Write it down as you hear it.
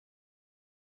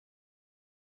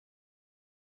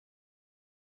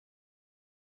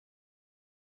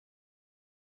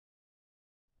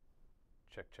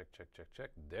Check, check, check, check, check.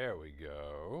 There we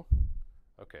go.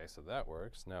 Okay, so that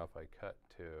works. Now if I cut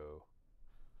to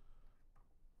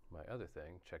my other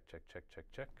thing, check, check, check, check,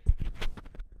 check.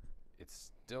 It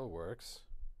still works.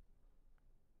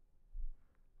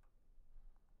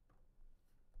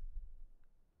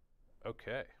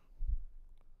 Okay.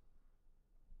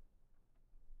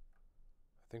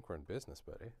 I think we're in business,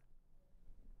 buddy.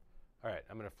 All right,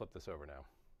 I'm going to flip this over now.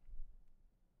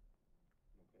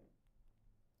 Okay.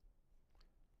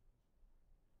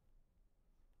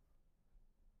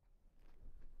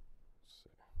 Let's see.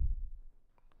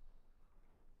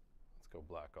 Let's go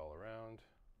black all around.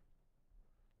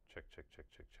 Check, check, check,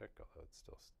 check, check, although it's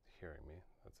still hearing me.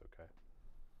 That's okay.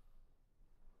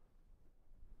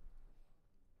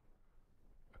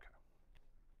 Okay.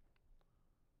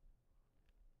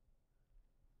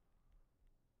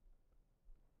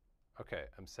 Okay,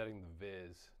 I'm setting the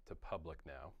viz to public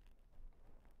now,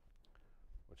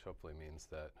 which hopefully means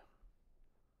that,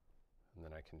 and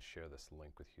then I can share this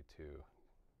link with you too,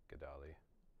 Gadali.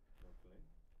 Hopefully.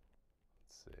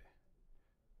 Let's see.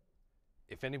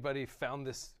 If anybody found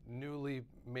this newly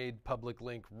made public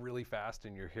link really fast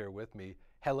and you're here with me,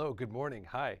 hello, good morning,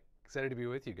 hi. Excited to be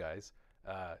with you guys.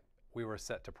 We were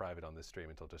set to private on this stream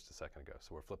until just a second ago,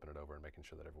 so we're flipping it over and making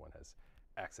sure that everyone has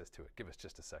access to it. Give us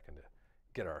just a second to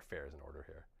get our affairs in order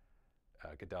here.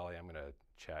 Gadali, I'm gonna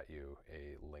chat you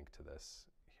a link to this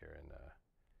here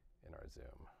in our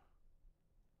Zoom.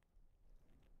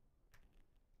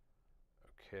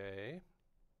 Okay.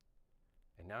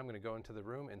 And now I'm going to go into the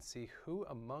room and see who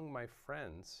among my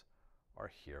friends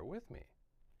are here with me,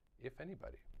 if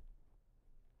anybody.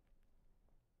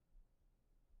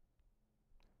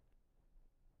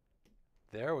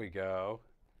 There we go.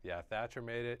 Yeah, Thatcher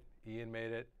made it. Ian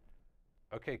made it.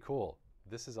 Okay, cool.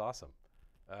 This is awesome.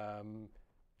 I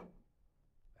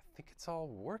think it's all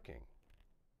working.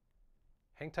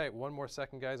 Hang tight one more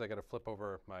second, guys. I got to flip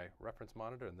over my reference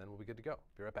monitor, and then we'll be good to go.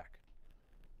 Be right back.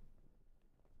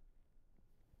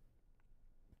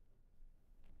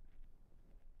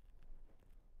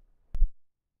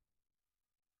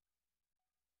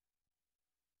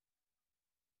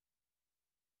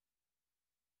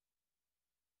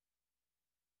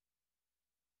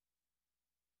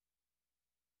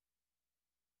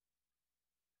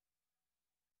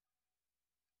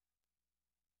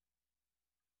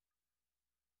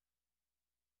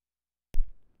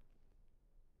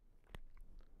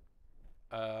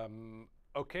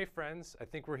 Okay, friends, I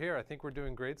think we're here. I think we're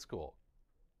doing grade school.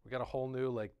 We got a whole new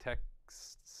like tech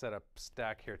setup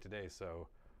stack here today, so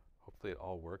hopefully it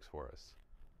all works for us.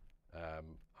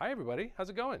 Hi, everybody. How's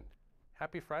it going?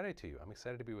 Happy Friday to you. I'm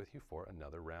excited to be with you for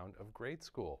another round of grade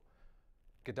school.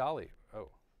 Gadali. Oh,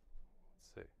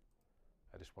 let's see.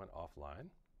 I just went offline.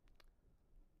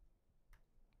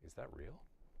 Is that real?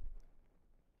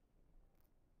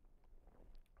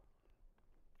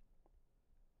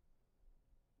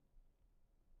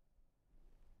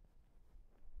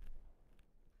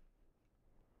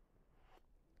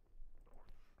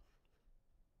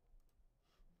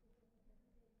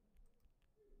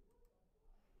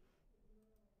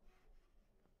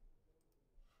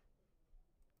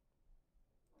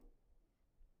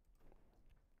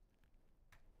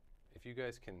 If you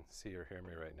guys can see or hear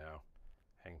me right now,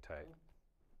 hang tight.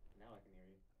 Now I can hear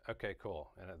you. Okay, cool.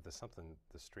 And there's something,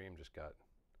 the stream just got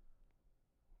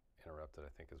interrupted, I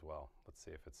think, as well. Let's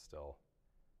see if it's still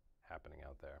happening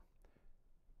out there.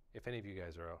 If any of you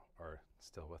guys are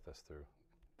still with us through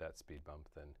that speed bump,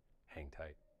 then hang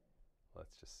tight.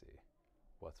 Let's just see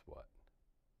what's what.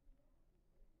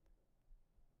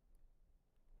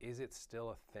 Is it still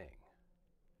a thing?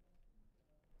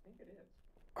 I think it is.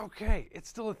 Okay, it's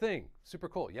still a thing. Super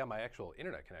cool. Yeah, my actual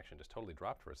internet connection just totally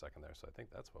dropped for a second there, so I think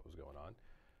that's what was going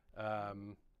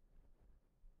on.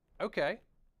 Okay,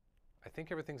 I think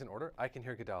everything's in order. I can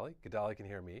hear Gadali. Gadali can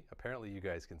hear me. Apparently you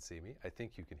guys can see me. I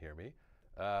think you can hear me.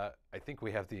 I think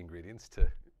we have the ingredients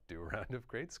to do a round of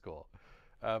grade school.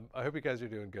 I hope you guys are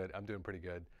doing good. I'm doing pretty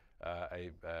good.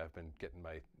 I've been getting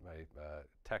my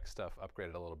tech stuff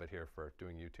upgraded a little bit here for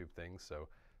doing YouTube things, so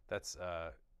that's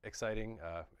exciting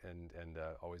and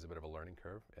always a bit of a learning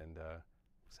curve, and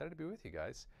excited to be with you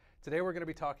guys. Today we're going to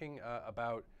be talking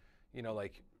about,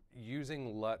 like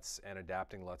using LUTs and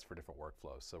adapting LUTs for different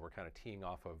workflows. So we're kind of teeing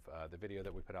off of the video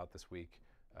that we put out this week,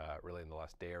 really in the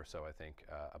last day or so, I think,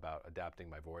 about adapting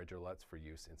my Voyager LUTs for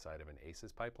use inside of an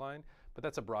ACES pipeline. But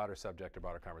that's a broader subject, a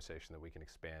broader conversation that we can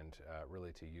expand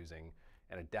really to using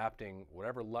and adapting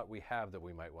whatever LUT we have that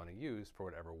we might want to use for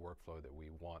whatever workflow that we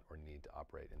want or need to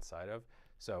operate inside of.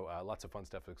 So lots of fun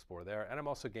stuff to explore there. And I'm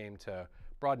also game to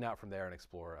broaden out from there and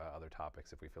explore other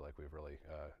topics if we feel like we've really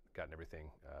gotten everything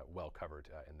well covered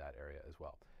in that area as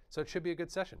well. So it should be a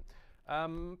good session.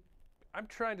 I'm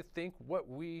trying to think what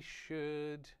we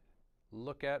should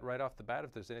look at right off the bat,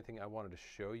 if there's anything I wanted to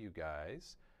show you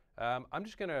guys. I'm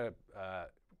just going to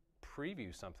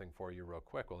preview something for you real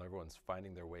quick while everyone's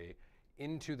finding their way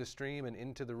into the stream and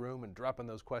into the room and dropping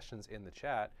those questions in the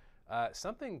chat.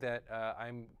 Something that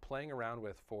I'm playing around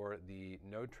with for the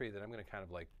node tree that I'm going to kind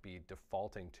of like be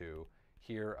defaulting to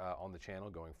here on the channel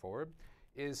going forward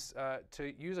is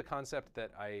to use a concept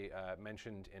that I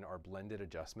mentioned in our blended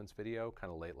adjustments video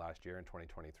kind of late last year in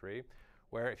 2023,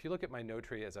 where if you look at my node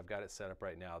tree as I've got it set up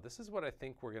right now, this is what I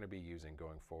think we're going to be using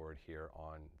going forward here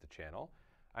on the channel.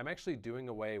 I'm actually doing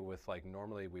away with, like,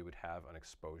 normally we would have an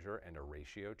exposure and a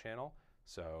ratio channel,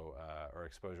 so or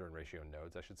exposure and ratio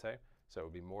nodes, I should say. So it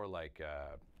would be more like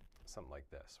something like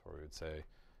this, where we would say,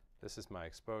 this is my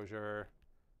exposure,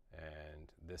 and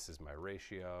this is my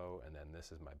ratio, and then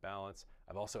this is my balance.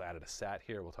 I've also added a SAT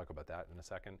here. We'll talk about that in a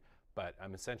second. But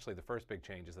I'm essentially, the first big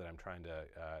change is that I'm trying to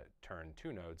turn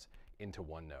two nodes into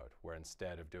one node, where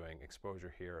instead of doing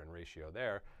exposure here and ratio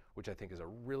there, which I think is a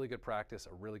really good practice,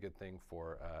 a really good thing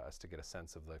for us to get a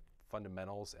sense of the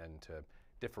fundamentals and to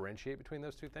differentiate between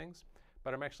those two things.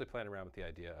 But I'm actually playing around with the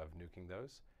idea of nuking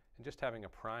those and just having a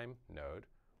prime node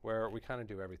where we kind of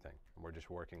do everything. And we're just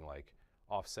working like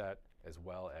offset as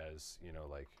well as, you know,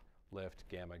 like lift,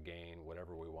 gamma, gain,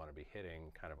 whatever we want to be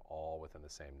hitting, kind of all within the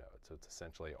same node. So it's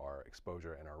essentially our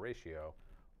exposure and our ratio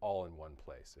all in one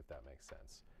place, if that makes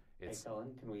sense. Hey,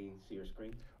 Colin, can we see your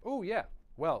screen? Oh, yeah.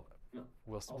 Well, No.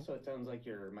 We'll Also, it sounds like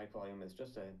your mic volume is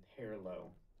just a hair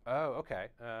low. Oh, okay.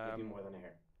 Maybe more than a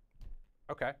hair.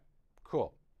 Okay,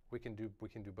 cool. We can do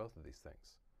both of these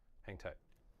things. Hang tight.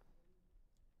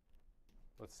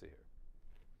 Let's see here.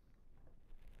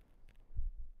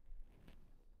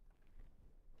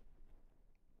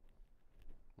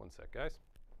 One sec, guys.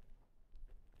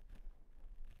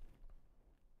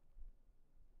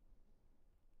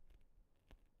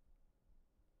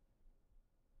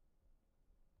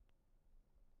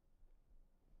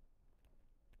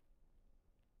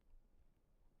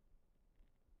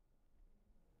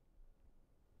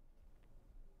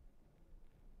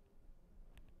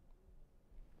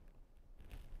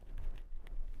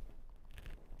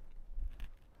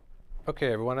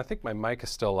 Okay, everyone, I think my mic is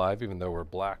still live, even though we're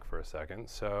black for a second.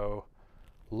 So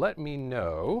let me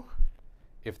know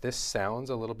if this sounds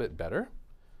a little bit better.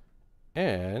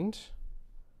 And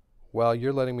while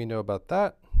you're letting me know about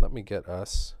that, let me get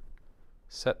us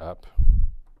set up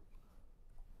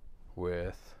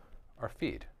with our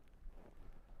feed.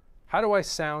 How do I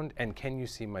sound, and can you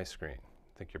see my screen?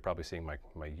 I think you're probably seeing my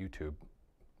YouTube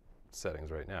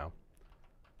settings right now.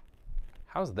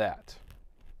 How's that?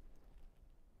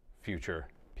 Future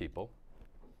people.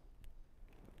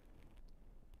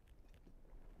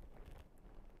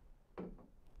 I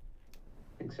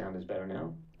think sound is better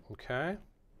now. Okay.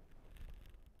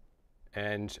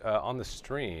 And on the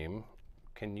stream,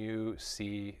 can you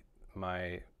see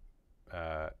my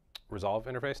Resolve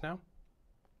interface now?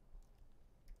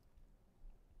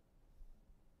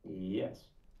 Yes.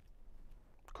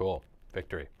 Cool.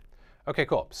 Victory. Okay,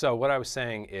 cool. So what I was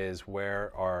saying is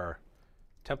where our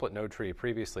template node tree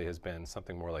previously has been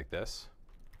something more like this: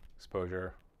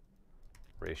 exposure,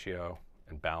 ratio,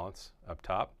 and balance up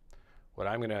top. What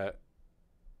I'm going to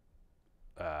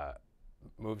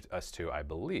move us to, I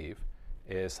believe,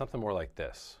 is something more like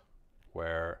this,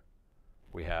 where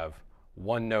we have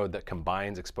one node that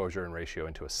combines exposure and ratio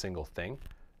into a single thing,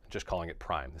 just calling it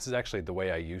prime. This is actually the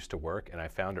way I used to work, and I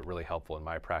found it really helpful in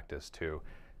my practice to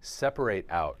separate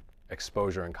out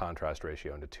exposure and contrast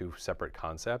ratio into two separate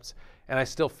concepts. And I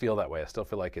still feel that way. I still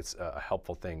feel like it's a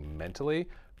helpful thing mentally,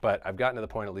 but I've gotten to the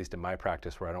point, at least in my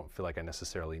practice, where I don't feel like I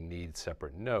necessarily need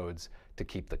separate nodes to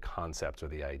keep the concepts or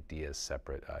the ideas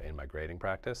separate in my grading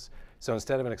practice. So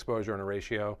instead of an exposure and a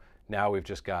ratio, now we've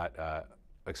just got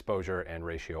exposure and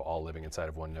ratio all living inside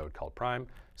of one node called prime.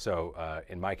 So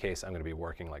in my case, I'm going to be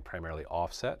working like primarily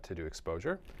offset to do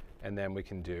exposure, and then we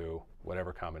can do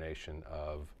whatever combination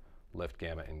of lift,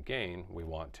 gamma, and gain we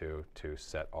want to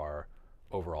set our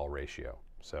overall ratio.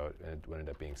 So it would end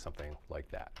up being something like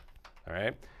that. All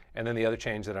right. And then the other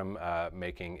change that I'm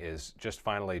making is just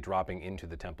finally dropping into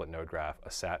the template node graph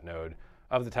a SAT node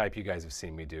of the type you guys have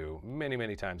seen me do many,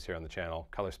 many times here on the channel: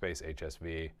 color space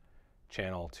HSV,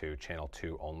 channel to channel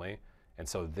 2 only. And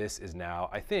so this is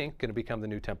now, I think, going to become the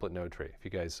new template node tree. If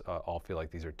you guys all feel like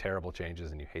these are terrible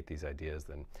changes and you hate these ideas,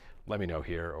 then let me know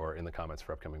here or in the comments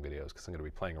for upcoming videos, because I'm going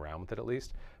to be playing around with it at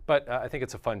least. But I think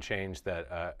it's a fun change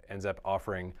that ends up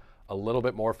offering a little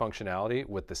bit more functionality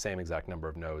with the same exact number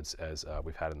of nodes as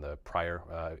we've had in the prior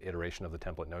iteration of the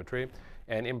template node tree.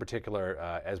 And in particular,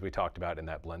 as we talked about in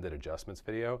that blended adjustments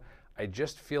video, I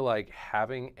just feel like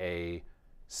having a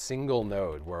single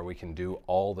node where we can do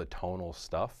all the tonal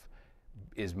stuff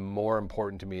is more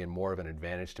important to me and more of an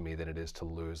advantage to me than it is to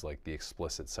lose like the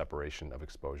explicit separation of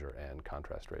exposure and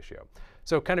contrast ratio.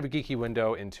 So kind of a geeky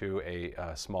window into a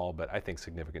small but I think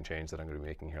significant change that I'm going to be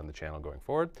making here on the channel going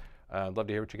forward. I'd love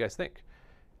to hear what you guys think.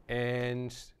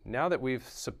 And now that we've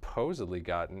supposedly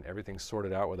gotten everything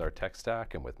sorted out with our tech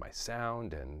stack and with my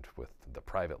sound and with the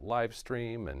private live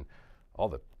stream and all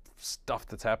the stuff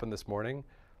that's happened this morning,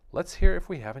 let's hear if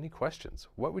we have any questions.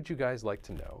 What would you guys like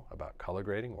to know about color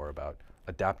grading or about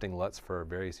adapting LUTs for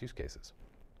various use cases?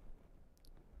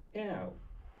 Yeah.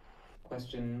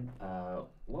 Question,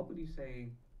 what would you say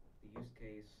the use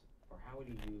case, or how would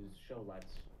you use show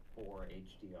LUTs for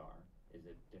HDR? Is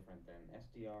it different than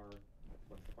SDR?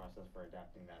 What's the process for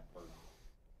adapting that for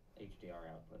HDR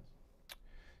outputs?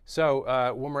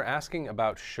 So when we're asking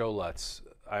about show LUTs,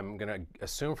 I'm going to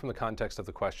assume from the context of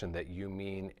the question that you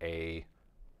mean a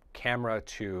camera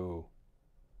to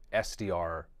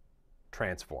SDR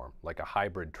transform, like a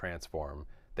hybrid transform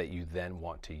that you then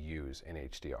want to use in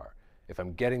HDR. If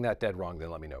I'm getting that dead wrong, then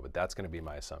let me know, but that's going to be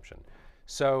my assumption.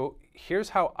 So here's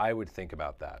how I would think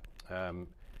about that.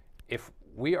 If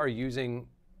we are using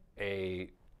a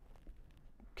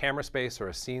camera space or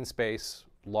a scene space,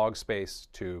 log space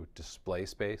to display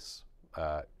space,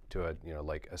 to a,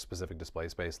 like a specific display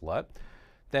space LUT,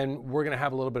 then we're going to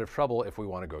have a little bit of trouble if we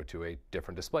want to go to a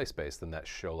different display space than that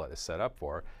show LUT is set up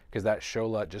for, because that show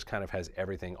LUT just kind of has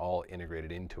everything all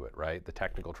integrated into it, right? The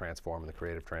technical transform and the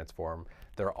creative transform,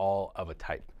 they're all of a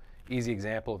type. Easy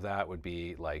example of that would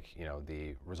be like,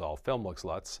 the Resolve Film Looks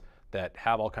LUTs that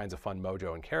have all kinds of fun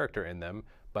mojo and character in them,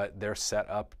 but they're set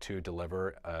up to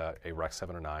deliver a Rec.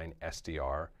 709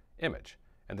 SDR image.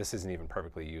 And this isn't even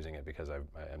perfectly using it because I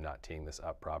am not teeing this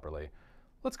up properly.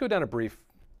 Let's go down a brief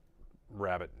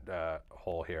rabbit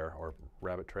hole here, or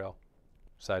rabbit trail,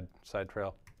 side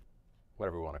trail,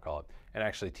 whatever we want to call it, and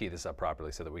actually tee this up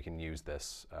properly so that we can use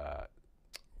this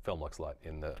Film Looks LUT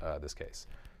in this case.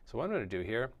 So what I'm going to do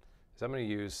here is I'm going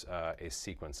to use a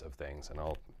sequence of things, and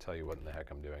I'll tell you what in the heck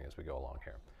I'm doing as we go along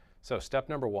here. So step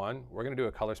number one, we're going to do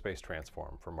a color space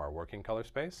transform from our working color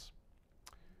space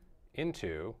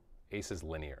into ACES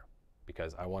linear,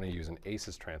 because I want to use an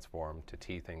ACES transform to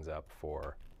tee things up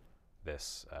for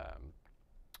this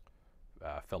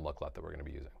Film Look LUT that we're going to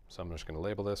be using. So I'm just going to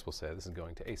label this. We'll say this is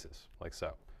going to ACES, like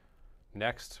so.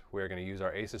 Next, we're going to use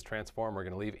our ACES transform. We're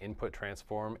going to leave input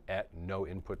transform at no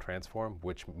input transform,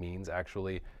 which means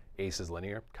actually ACES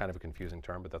linear. Kind of a confusing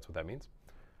term, but that's what that means.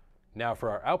 Now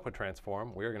for our output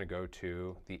transform, we're going to go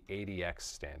to the ADX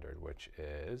standard, which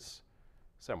is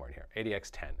somewhere in here. ADX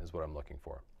 10 is what I'm looking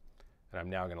for. And I'm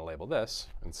now going to label this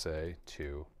and say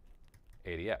to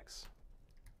ADX.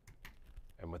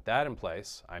 And with that in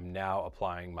place, I'm now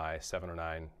applying my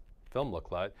 709 Film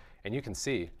Look LUT. And you can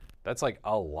see that's like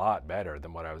a lot better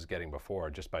than what I was getting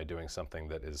before, just by doing something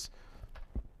that is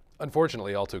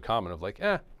unfortunately all too common of like,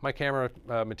 my camera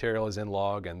material is in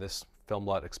log and this Film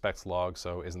LUT expects log,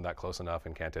 so isn't that close enough,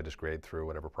 and can't I just grade through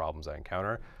whatever problems I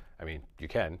encounter? I mean, you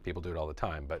can, people do it all the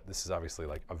time, but this is obviously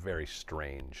like a very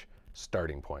strange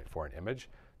starting point for an image.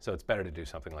 So it's better to do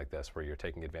something like this where you're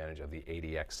taking advantage of the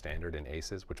ADX standard in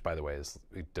ACES, which by the way is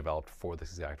developed for this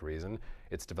exact reason.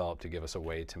 It's developed to give us a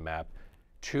way to map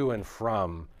to and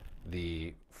from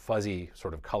the fuzzy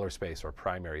sort of color space or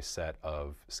primary set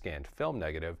of scanned film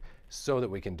negative so that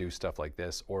we can do stuff like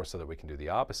this, or so that we can do the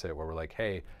opposite where we're like,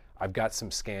 hey, I've got some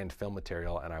scanned film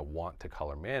material and I want to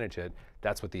color manage it.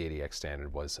 That's what the ADX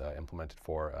standard was implemented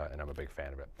for, and I'm a big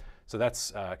fan of it. So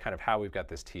that's kind of how we've got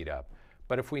this teed up.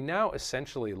 But if we now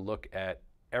essentially look at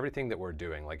everything that we're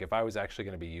doing, like if I was actually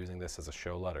going to be using this as a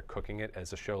show LUT or cooking it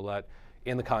as a show LUT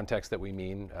in the context that we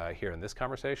mean here in this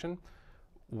conversation,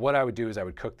 what I would do is I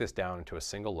would cook this down into a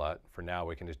single LUT. For now,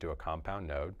 we can just do a compound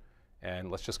node. And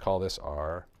let's just call this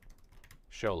our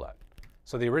show LUT.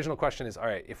 So the original question is, all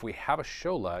right, if we have a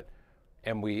show LUT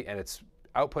and it's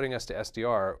outputting us to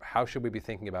SDR, how should we be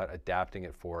thinking about adapting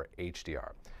it for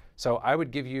HDR? So I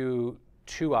would give you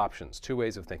two options, two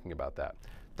ways of thinking about that.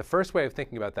 The first way of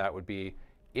thinking about that would be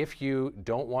if you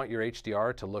don't want your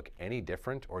HDR to look any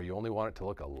different, or you only want it to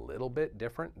look a little bit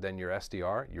different than your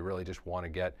SDR, you really just want to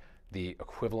get the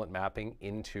equivalent mapping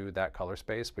into that color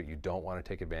space, but you don't want to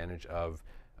take advantage of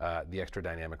the extra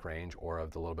dynamic range or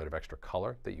of the little bit of extra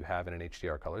color that you have in an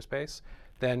HDR color space,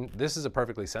 then this is a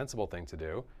perfectly sensible thing to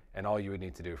do. And all you would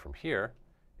need to do from here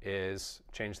is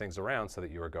change things around so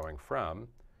that you are going from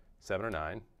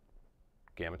 709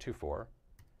 Gamma 2.4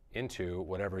 into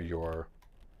whatever your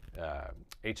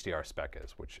HDR spec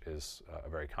is, which is a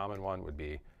very common one, would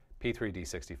be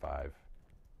P3D65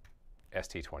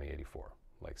 ST2084,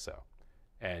 like so.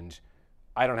 And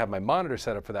I don't have my monitor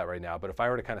set up for that right now, but if I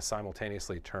were to kind of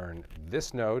simultaneously turn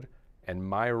this node and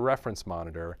my reference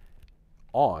monitor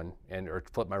on, or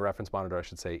flip my reference monitor, I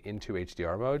should say, into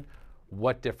HDR mode,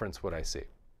 what difference would I see?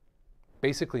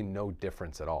 Basically no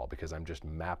difference at all, because I'm just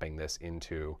mapping this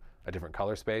into a different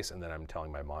color space, and then I'm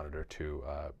telling my monitor to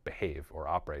behave or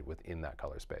operate within that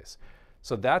color space.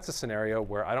 So that's a scenario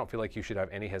where I don't feel like you should have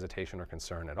any hesitation or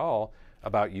concern at all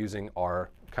about using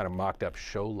our kind of mocked up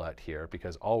show LUT here,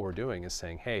 because all we're doing is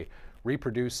saying, hey,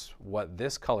 reproduce what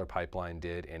this color pipeline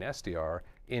did in SDR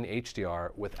in HDR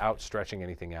without stretching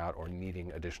anything out or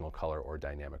needing additional color or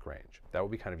dynamic range. That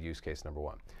would be kind of use case number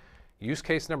one. Use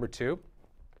case number two,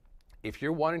 if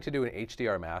you're wanting to do an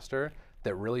HDR master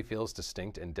that really feels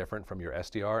distinct and different from your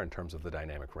SDR in terms of the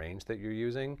dynamic range that you're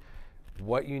using,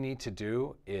 what you need to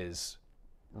do is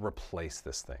replace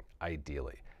this thing,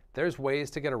 ideally. There's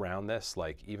ways to get around this,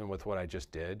 like even with what I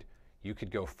just did, you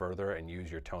could go further and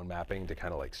use your tone mapping to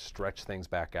kind of like stretch things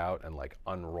back out and like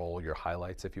unroll your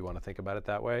highlights if you want to think about it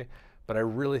that way. But I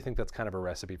really think that's kind of a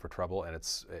recipe for trouble, and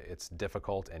it's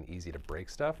difficult and easy to break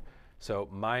stuff. So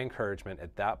my encouragement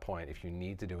at that point, if you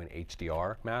need to do an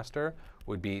HDR master,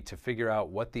 would be to figure out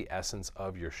what the essence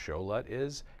of your show LUT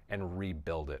is and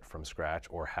rebuild it from scratch,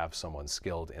 or have someone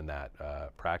skilled in that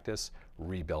practice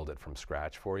rebuild it from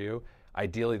scratch for you.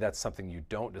 Ideally, that's something you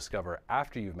don't discover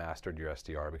after you've mastered your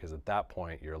SDR, because at that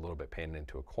point you're a little bit painted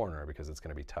into a corner, because it's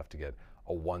going to be tough to get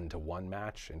a one-to-one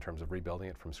match in terms of rebuilding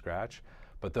it from scratch.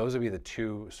 But those would be the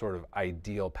two sort of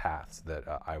ideal paths that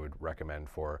I would recommend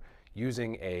for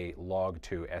using a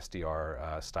log2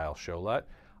 SDR style show LUT,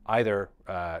 either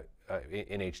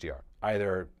in HDR.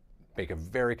 Either make a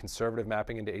very conservative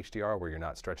mapping into HDR where you're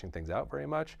not stretching things out very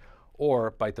much,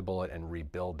 or bite the bullet and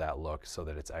rebuild that look so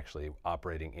that it's actually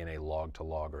operating in a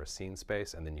log-to-log or a scene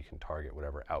space, and then you can target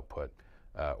whatever output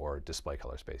or display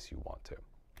color space you want to.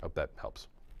 Hope that helps.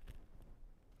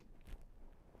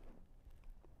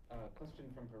 Question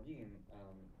from Praveen.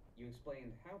 You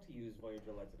explained how to use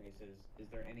Voyager LUTs and ACES. Is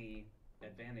there any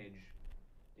advantage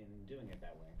in doing it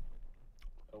that way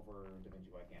over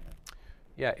DaVinci by Gamut?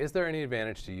 Yeah, is there any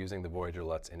advantage to using the Voyager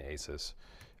LUTs and ACES?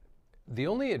 The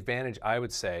only advantage I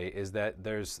would say is that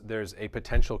there's a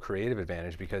potential creative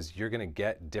advantage, because you're going to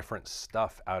get different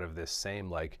stuff out of this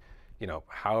same, like, you know,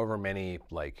 however many,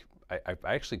 like, I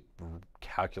actually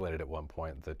calculated at one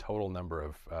point the total number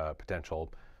of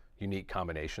potential unique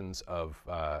combinations of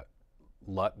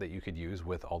LUT that you could use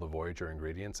with all the Voyager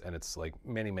ingredients, and it's like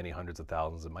many, many hundreds of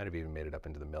thousands. It might have even made it up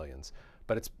into the millions,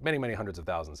 but it's many, many hundreds of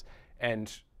thousands.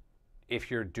 And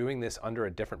if you're doing this under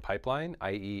a different pipeline,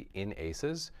 i.e. in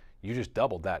ACES, you just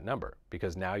doubled that number,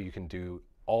 because now you can do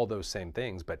all those same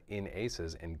things but in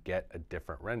ACES and get a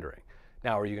different rendering.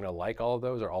 Now, are you going to like all of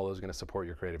those? Are all those going to support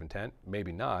your creative intent?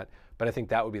 Maybe not, but I think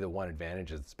that would be the one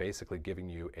advantage. It's basically giving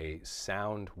you a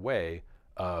sound way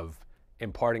of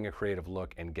imparting a creative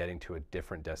look and getting to a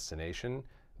different destination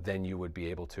than you would be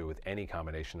able to with any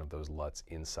combination of those LUTs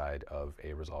inside of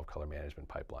a Resolve color management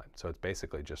pipeline. So it's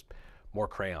basically just more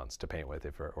crayons to paint with,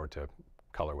 or to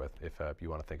color with, if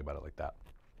you want to think about it like that.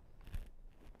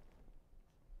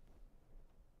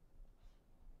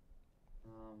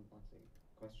 Let's see.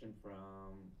 Question from,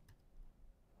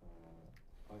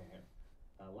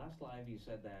 last live you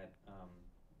said that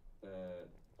the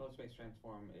color space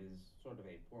transform is sort of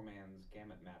a poor man's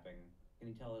Gamut mapping. Can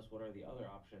you tell us what are the other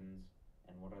options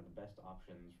and what are the best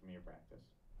options from your practice?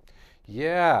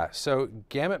 Yeah, so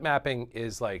Gamut mapping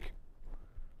is like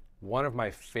one of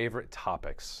my favorite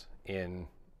topics in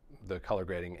the color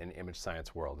grading and image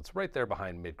science world. It's right there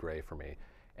behind mid-gray for me.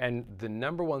 And the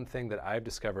number one thing that I've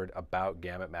discovered about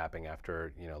Gamut mapping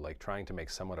after, you know, like trying to make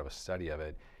somewhat of a study of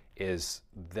it, is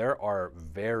there are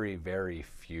very, very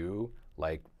few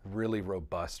like really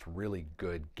robust, really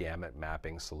good Gamut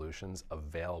mapping solutions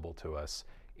available to us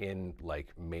in like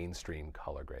mainstream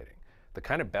color grading. The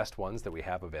kind of best ones that we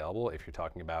have available, if you're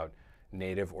talking about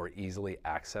native or easily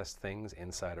accessed things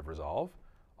inside of Resolve,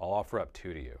 I'll offer up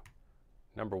two to you.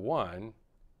 Number one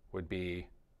would be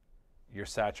your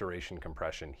saturation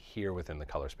compression here within the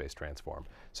color space transform.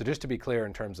 So just to be clear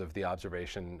in terms of the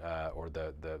observation or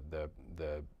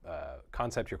the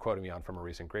concept you're quoting me on from a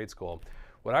recent grade school,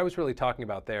 what I was really talking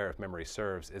about there, if memory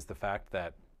serves, is the fact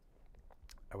that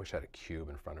I wish I had a cube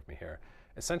in front of me here.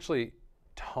 Essentially,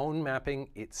 tone mapping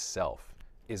itself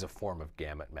is a form of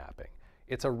gamut mapping.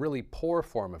 It's a really poor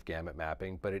form of gamut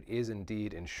mapping, but it is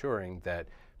indeed ensuring that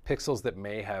pixels that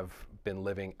may have been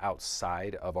living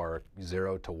outside of our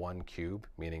 0 to 1 cube,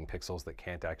 meaning pixels that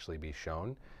can't actually be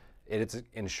shown, it's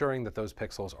ensuring that those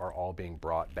pixels are all being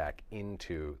brought back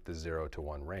into the 0 to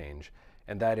 1 range.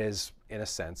 And that is, in a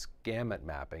sense, gamut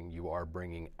mapping. You are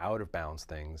bringing out of bounds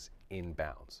things in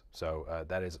bounds. So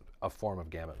that is a form of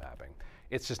gamut mapping.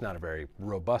 It's just not a very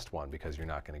robust one because you're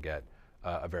not going to get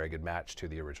a very good match to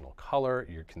the original color.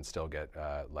 You can still get,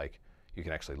 you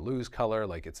can actually lose color.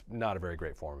 Like, it's not a very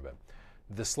great form of it.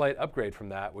 The slight upgrade from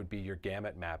that would be your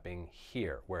gamut mapping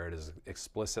here, where it is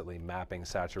explicitly mapping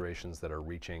saturations that are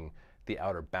reaching the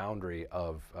outer boundary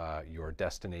of your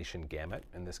destination gamut,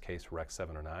 in this case Rec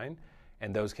 709,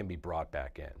 and those can be brought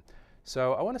back in.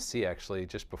 So I want to see, actually,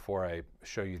 just before I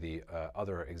show you the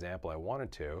other example I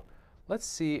wanted to, let's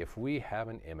see if we have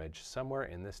an image somewhere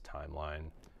in this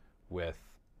timeline with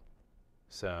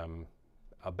some,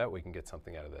 I'll bet we can get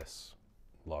something out of this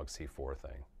log C4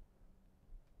 thing.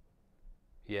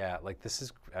 Yeah, like this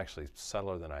is actually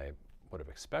subtler than I would have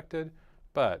expected,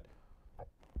 but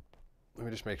let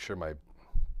me just make sure my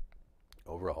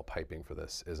overall piping for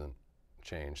this isn't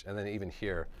changed. And then even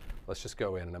here, let's just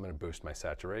go in and I'm going to boost my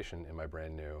saturation in my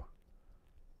brand new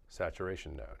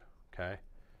saturation node, okay?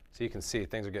 So you can see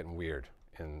things are getting weird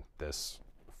in this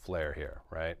flare here,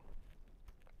 right?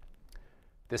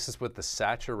 This is with the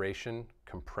saturation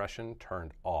compression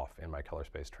turned off in my color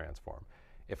space transform.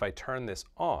 If I turn this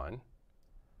on,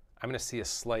 I'm going to see a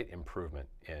slight improvement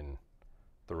in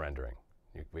the rendering.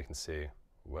 We can see,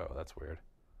 whoa, that's weird.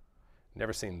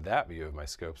 Never seen that view of my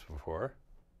scopes before.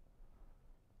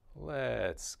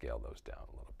 Let's scale those down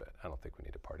a little bit. I don't think we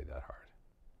need to party that hard.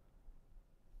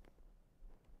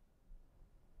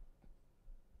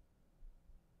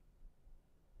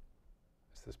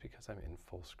 Is this because I'm in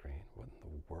full screen? What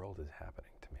in the world is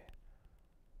happening to me?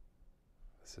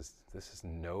 This is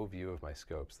no view of my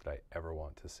scopes that I ever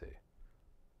want to see.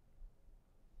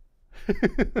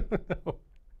 No.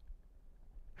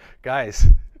 Guys,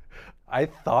 I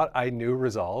thought I knew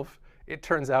Resolve. It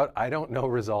turns out I don't know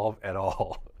Resolve at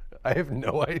all. I have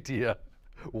no idea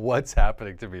what's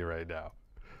happening to me right now.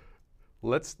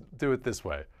 Let's do it this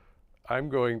way. I'm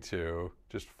going to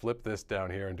just flip this down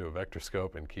here into a vector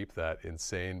scope and keep that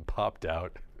insane popped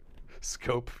out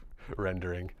scope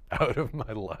rendering out of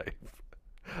my life.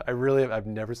 I've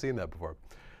never seen that before.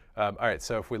 All right,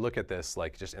 so if we look at this,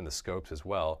 like just in the scopes as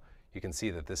well, you can see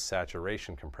that this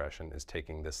saturation compression is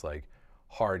taking this like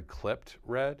hard clipped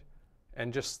red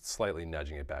and just slightly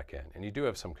nudging it back in. And you do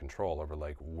have some control over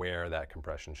like where that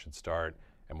compression should start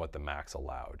and what the max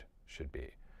allowed should be.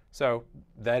 So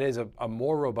that is a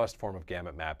more robust form of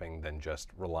gamut mapping than just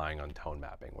relying on tone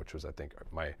mapping, which was, I think,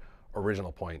 my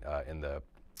original point in the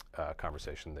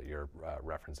conversation that you're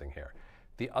referencing here.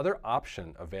 The other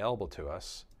option available to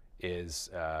us is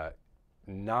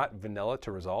not vanilla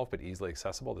to Resolve, but easily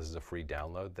accessible. This is a free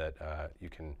download that you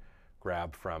can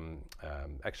grab from,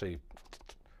 actually,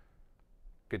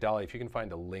 Gadali, if you can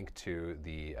find a link to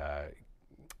the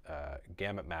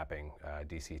Gamut Mapping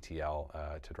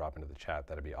DCTL to drop into the chat,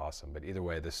 that'd be awesome. But either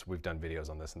way, we've done videos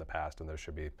on this in the past, and there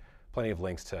should be plenty of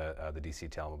links to the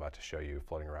DCTL I'm about to show you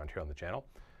floating around here on the channel.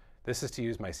 This is to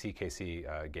use my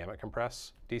CKC Gamut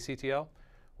Compress DCTL,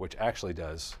 which actually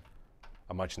does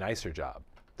a much nicer job,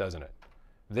 doesn't it?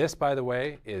 This, by the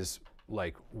way, is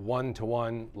like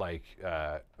one-to-one, like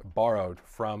borrowed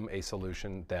from a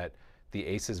solution that the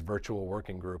ACES virtual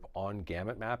working group on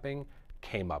gamut mapping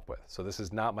came up with. So this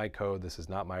is not my code. This is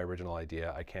not my original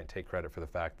idea. I can't take credit for the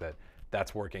fact that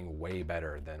that's working way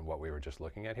better than what we were just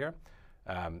looking at here.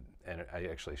 And I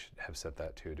actually should have set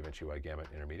that to DaVinci UI Gamut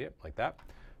Intermediate, like that.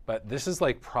 But this is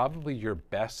like probably your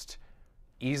best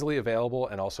easily available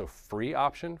and also free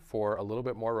option for a little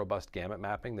bit more robust gamut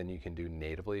mapping than you can do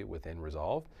natively within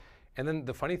Resolve. And then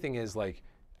the funny thing is, like,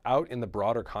 out in the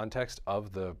broader context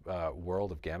of the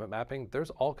world of gamut mapping, there's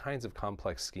all kinds of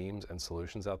complex schemes and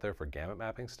solutions out there for gamut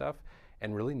mapping stuff,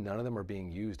 and really none of them are being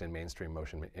used in mainstream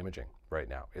motion imaging right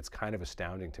now. It's kind of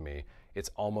astounding to me. It's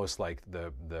almost like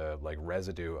the like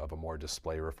residue of a more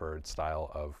display referred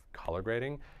style of color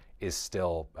grading is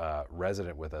still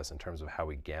resident with us in terms of how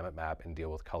we gamut map and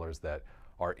deal with colors that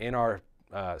are in our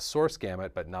source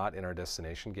gamut but not in our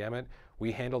destination gamut.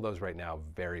 We handle those right now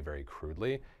very, very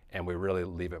crudely, and we really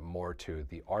leave it more to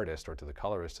the artist or to the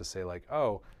colorist to say like,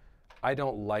 oh, I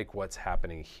don't like what's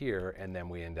happening here, and then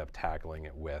we end up tackling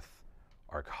it with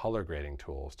our color grading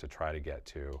tools to try to get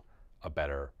to a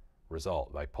better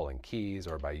result by pulling keys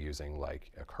or by using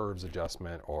like a curves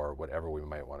adjustment or whatever we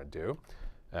might want to do.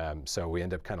 So we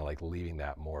end up kind of like leaving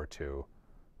that more to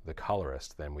the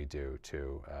colorist than we do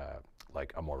to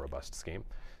like a more robust scheme.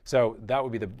 So that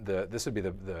would be this would be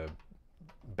the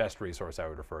best resource I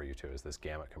would refer you to, is this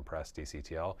Gamut compressed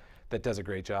DCTL that does a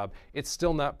great job. It's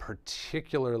still not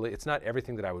particularly, it's not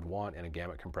everything that I would want in a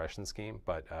Gamut compression scheme,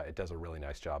 but it does a really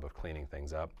nice job of cleaning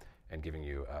things up and giving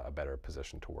you a better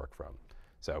position to work from.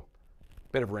 So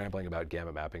bit of rambling about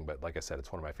Gamut mapping, but like I said,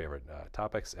 it's one of my favorite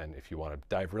topics, and if you want to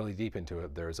dive really deep into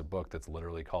it, there's a book that's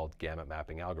literally called Gamut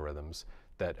Mapping Algorithms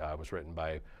that was written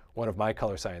by one of my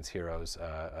color science heroes,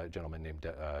 a gentleman named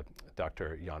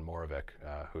Dr. Jan Morovic,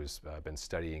 who's been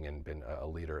studying and been a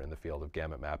leader in the field of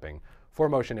gamut mapping for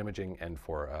motion imaging and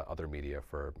for other media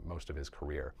for most of his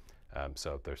career.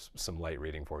 So there's some light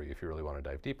reading for you if you really want to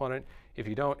dive deep on it. If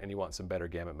you don't and you want some better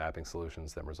gamut mapping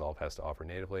solutions than Resolve has to offer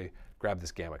natively, grab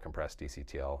this Gamut compressed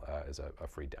DCTL as a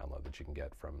free download that you can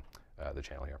get from the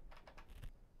channel here.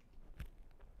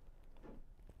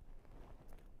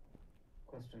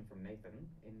 Question from Nathan.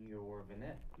 In your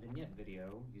vignette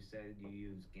video, you said you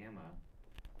use gamma.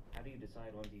 How do you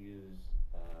decide when to use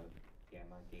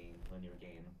gamma gain, linear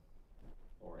gain,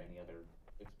 or any other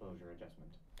exposure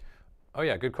adjustment? Oh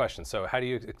yeah, good question. So how do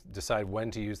you decide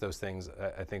when to use those things?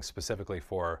 I think specifically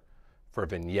for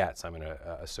vignettes, I'm going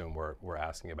to assume we're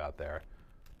asking about there.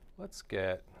 Let's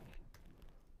get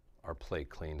our plate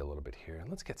cleaned a little bit here, and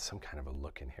let's get some kind of a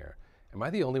look in here. Am I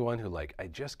the only one who, like, I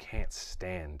just can't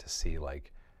stand to see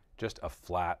like just a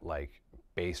flat like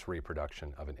base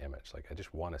reproduction of an image? Like I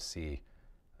just want to see,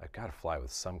 I've got to fly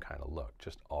with some kind of look,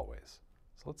 just always.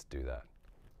 So let's do that.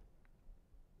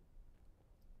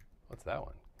 What's that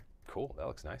one? Cool, that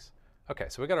looks nice. Okay,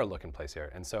 so we got our look in place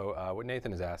here. And so what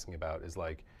Nathan is asking about is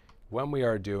like when we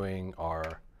are doing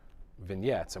our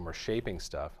vignettes and we're shaping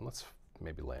stuff, and let's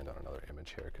maybe land on another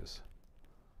image here because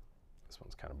this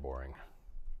one's kind of boring.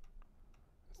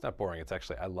 It's not boring, it's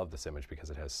actually, I love this image because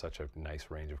it has such a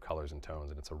nice range of colors and tones,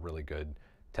 and it's a really good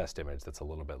test image that's a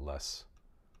little bit less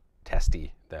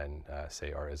testy than,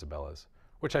 say, our Isabella's,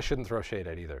 which I shouldn't throw shade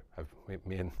at either.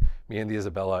 Me and the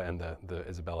Isabella and the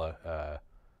Isabella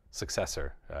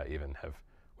successor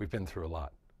we've been through a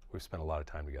lot. We've spent a lot of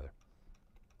time together.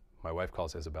 My wife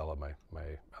calls Isabella my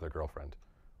other girlfriend,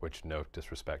 which no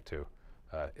disrespect to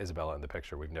Isabella in the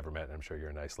picture. We've never met, and I'm sure you're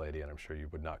a nice lady, and I'm sure you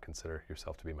would not consider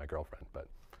yourself to be my girlfriend, but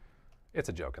it's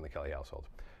a joke in the Kelly household.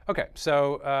 Okay,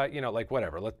 so, you know, like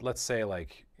whatever. Let's say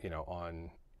like, you know,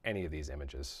 on any of these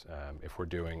images, if we're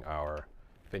doing our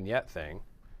vignette thing,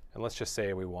 and let's just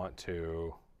say we want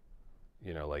to,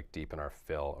 you know, like deepen our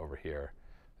fill over here.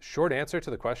 Short answer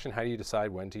to the question, how do you decide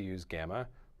when to use gamma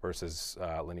versus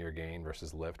linear gain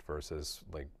versus lift versus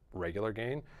like regular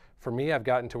gain? For me, I've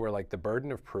gotten to where like the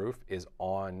burden of proof is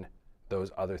on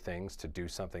those other things to do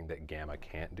something that gamma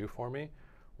can't do for me.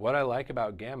 What I like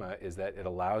about gamma is that it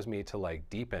allows me to like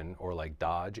deepen or like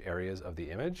dodge areas of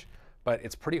the image, but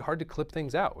it's pretty hard to clip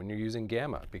things out when you're using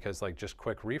gamma because, like, just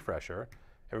quick refresher,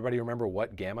 everybody remember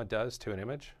what gamma does to an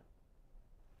image?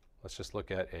 Let's just look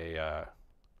at a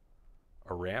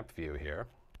ramp view here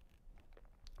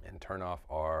and turn off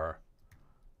our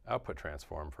output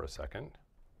transform for a second.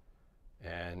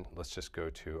 And let's just go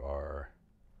to our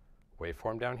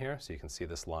waveform down here so you can see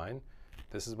this line.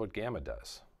 This is what gamma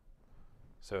does.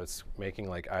 So it's making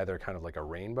like either kind of like a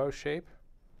rainbow shape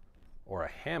or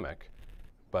a hammock,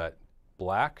 but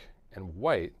black and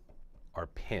white are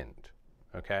pinned,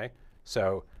 okay?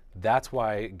 So that's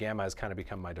why gamma has kind of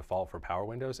become my default for power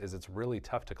windows, is it's really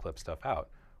tough to clip stuff out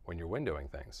when you're windowing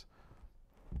things.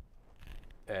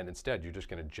 And instead, you're just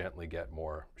going to gently get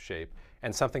more shape.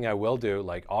 And something I will do,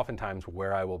 like oftentimes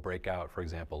where I will break out, for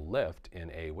example, lift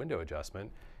in a window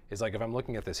adjustment, is like if I'm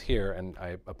looking at this here, and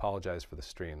I apologize for the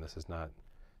stream, this is not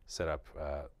set up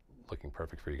looking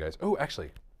perfect for you guys. Oh, actually,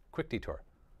 quick detour.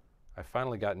 I've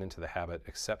finally gotten into the habit,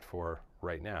 except for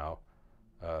right now,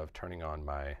 of turning on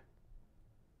my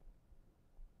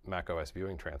macOS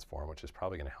viewing transform, which is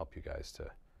probably going to help you guys to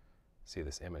see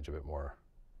this image a bit more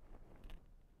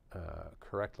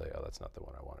correctly. Oh, that's not the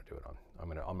one I want to do it on. I'm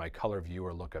going to, on my color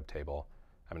viewer lookup table,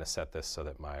 I'm going to set this so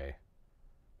that my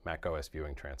macOS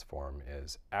viewing transform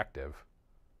is active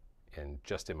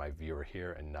just in my viewer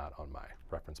here and not on my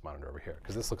reference monitor over here.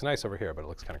 Because this looks nice over here, but it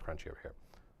looks kind of crunchy over here.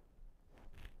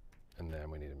 And then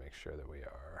we need to make sure that we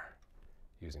are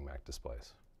using Mac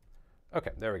displays.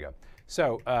 Okay, there we go.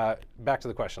 So back to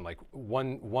the question, like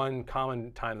one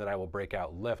common time that I will break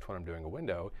out lift when I'm doing a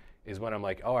window is when I'm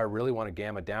like, oh, I really want to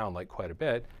gamma down like quite a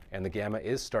bit, and the gamma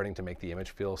is starting to make the image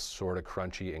feel sort of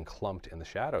crunchy and clumped in the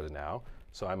shadows now.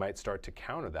 So I might start to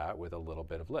counter that with a little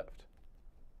bit of lift.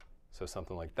 So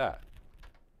something like that.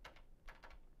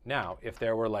 Now, if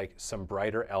there were like some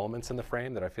brighter elements in the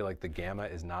frame that I feel like the gamma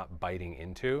is not biting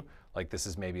into, like this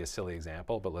is maybe a silly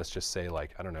example, but let's just say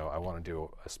like, I don't know, I want to do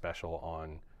a special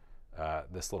on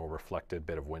this little reflected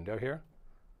bit of window here.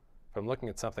 If I'm looking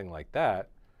at something like that,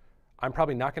 I'm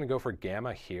probably not going to go for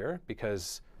gamma here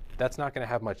because that's not going to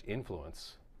have much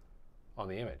influence on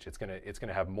the image. It's going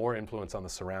to have more influence on the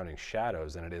surrounding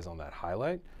shadows than it is on that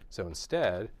highlight. So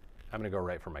instead, I'm going to go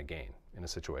right for my gain in a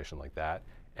situation like that,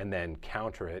 and then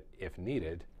counter it if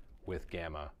needed with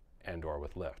gamma and or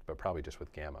with lift, but probably just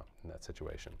with gamma in that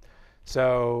situation.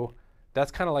 So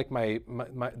that's kind of like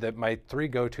my three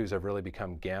go-tos have really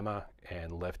become gamma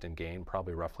and lift and gain,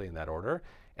 probably roughly in that order.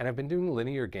 And I've been doing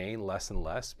linear gain less and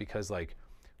less because like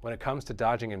when it comes to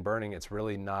dodging and burning, it's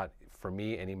really not for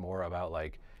me anymore about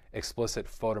like explicit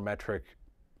photometric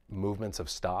movements of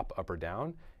stop up or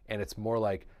down. And it's more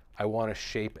like I want to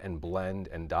shape and blend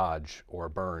and dodge or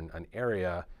burn an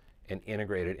area and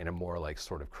integrate it in a more like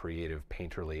sort of creative,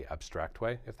 painterly, abstract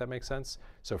way, if that makes sense.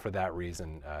 So for that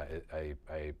reason,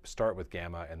 I start with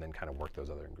gamma and then kind of work those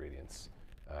other ingredients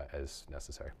as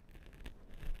necessary.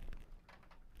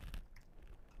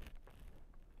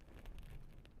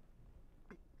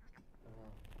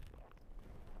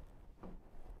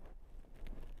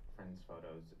 Reference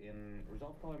photos. In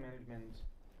Resolve Color Management,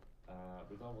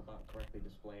 Resolve will not correctly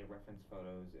display reference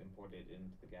photos imported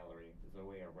into the gallery. Is there a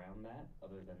way around that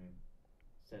other than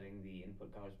setting the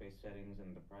input color space settings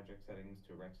and the project settings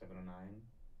to Rec 709,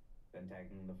 then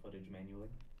tagging the footage manually?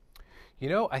 You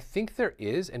know, I think there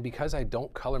is, and because I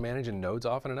don't color manage in nodes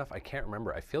often enough, I can't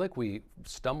remember. I feel like we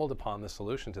stumbled upon the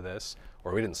solution to this,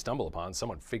 or we didn't stumble upon,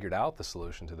 someone figured out the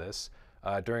solution to this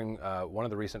during one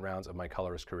of the recent rounds of my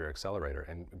Colorist Career Accelerator.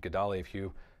 And Gadali, if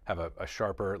you have a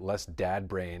sharper, less dad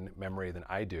brain memory than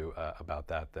I do about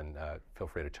that, then feel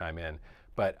free to chime in.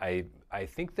 But I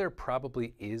think there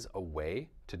probably is a way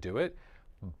to do it,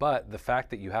 but the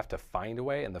fact that you have to find a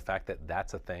way and the fact that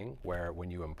that's a thing where when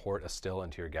you import a still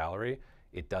into your gallery,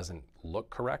 it doesn't look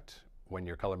correct when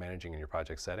you're color managing in your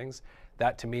project settings,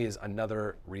 that to me is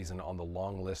another reason on the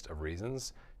long list of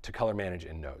reasons to color manage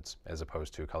in nodes as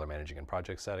opposed to color managing in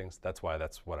project settings. That's why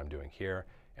that's what I'm doing here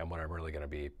and what I'm really going to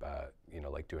be,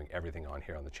 like doing everything on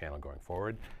here on the channel going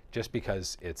forward, just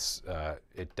because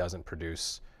it doesn't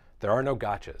produce. There are no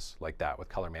gotchas like that with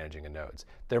color managing in nodes.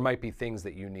 There might be things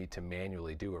that you need to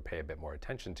manually do or pay a bit more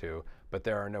attention to, but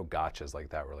there are no gotchas like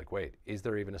that. We're like, wait, is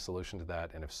there even a solution to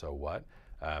that? And if so, what?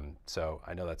 So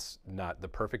I know that's not the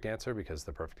perfect answer because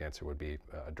the perfect answer would be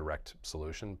a direct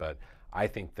solution, but I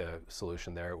think the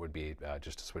solution there would be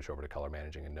just to switch over to color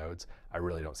managing in nodes. I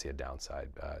really don't see a downside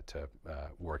to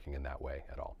working in that way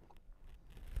at all.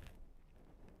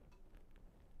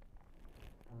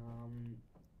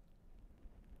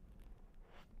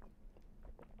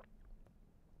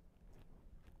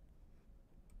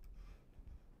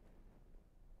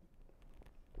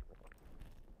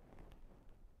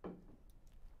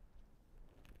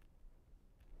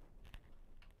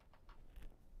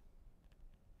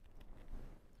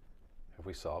 Have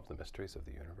we solved the mysteries of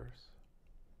the universe?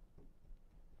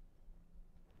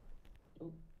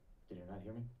 Oh, did you not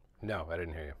hear me? No, I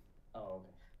didn't hear you. Oh,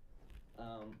 okay.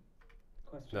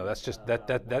 Question. No, that's just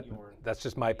that's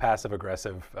just my passive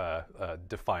aggressive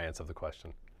defiance of the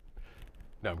question.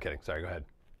 No, I'm kidding. Sorry, go ahead.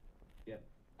 Yep.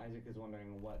 Isaac is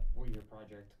wondering what were your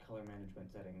project color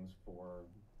management settings for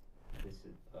this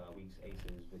week's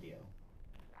ACES video?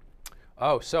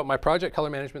 Oh, so my project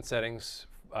color management settings,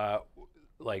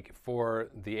 like for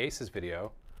the ACES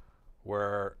video,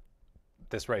 were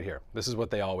this right here. This is what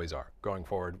they always are going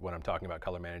forward when I'm talking about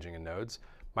color managing in nodes.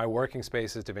 My working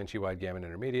space is DaVinci Wide Gamut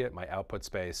Intermediate. My output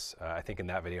space, I think in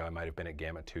that video I might have been at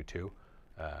Gamut 2.2.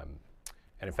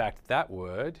 And in fact, that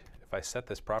would, if I set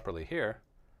this properly here,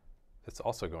 it's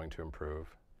also going to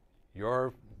improve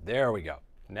there we go.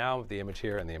 Now the image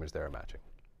here and the image there are matching.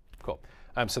 Cool.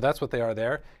 So that's what they are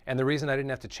there. And the reason I didn't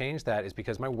have to change that is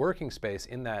because my working space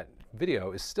in that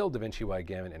video is still DaVinci Wide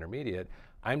Gamut Intermediate.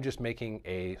 I'm just making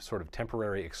a sort of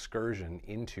temporary excursion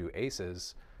into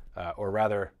ACES, or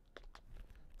rather,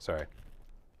 sorry,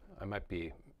 I might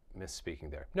be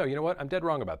misspeaking there. No, you know what? I'm dead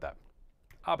wrong about that.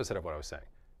 Opposite of what I was saying.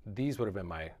 These would have been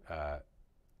my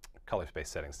color space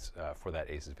settings for that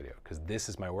ACES video, because this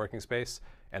is my working space,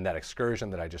 and that excursion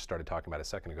that I just started talking about a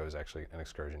second ago is actually an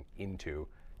excursion into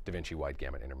DaVinci Wide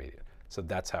Gamut Intermediate. So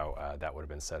that's how that would have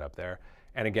been set up there.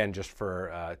 And again, just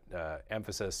for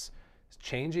emphasis,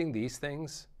 changing these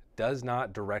things does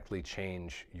not directly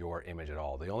change your image at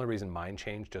all. The only reason mine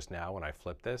changed just now when I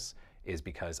flipped this is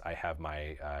because I have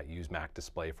my use Mac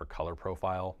display for color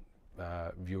profile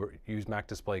use Mac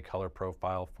display color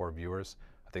profile for viewers.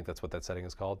 I think that's what that setting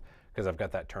is called, because I've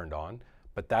got that turned on.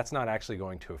 But that's not actually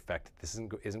going to affect, this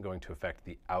isn't going to affect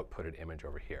the outputted image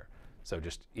over here. So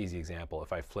just easy example,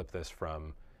 if I flip this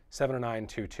from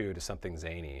 70922 to something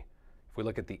zany, if we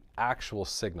look at the actual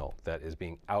signal that is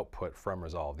being output from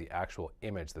Resolve, the actual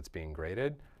image that's being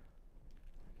graded,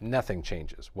 nothing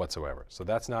changes whatsoever. So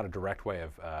that's not a direct way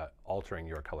of altering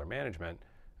your color management.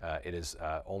 It is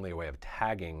only a way of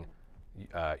tagging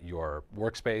your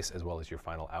workspace as well as your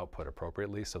final output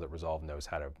appropriately, so that Resolve knows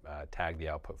how to tag the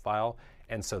output file,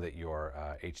 and so that your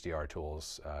HDR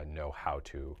tools know how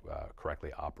to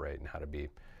correctly operate and how to be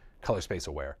color space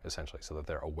aware, essentially, so that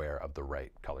they're aware of the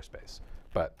right color space.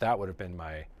 But that would have been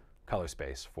my color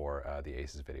space for the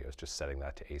ACES videos, just setting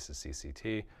that to ACES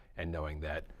CCT and knowing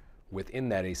that within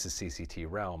that ACES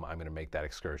CCT realm, I'm going to make that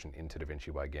excursion into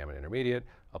DaVinci by Gamut Intermediate,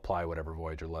 apply whatever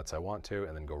Voyager LUTs I want to,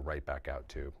 and then go right back out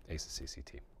to ACES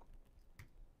CCT.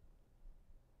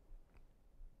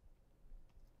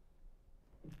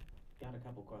 Got a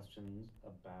couple questions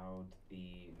about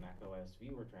the macOS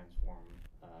viewer transform.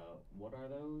 What are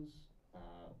those?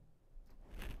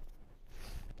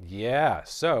 Yeah,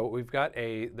 so we've got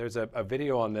there's a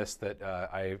video on this that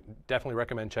I definitely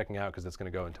recommend checking out, because it's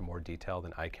going to go into more detail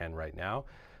than I can right now.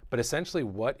 But essentially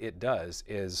what it does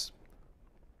is,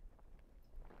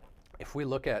 if we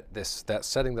look at that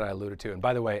setting that I alluded to, and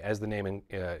by the way, as the name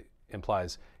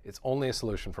implies, it's only a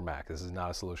solution for Mac. This is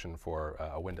not a solution for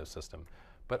a Windows system.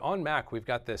 But on Mac, we've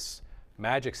got this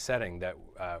magic setting that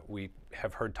we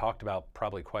have heard talked about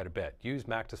probably quite a bit. Use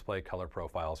Mac display color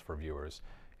profiles for viewers.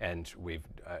 And we've,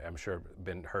 I'm sure,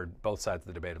 heard both sides of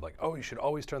the debate of like, oh, you should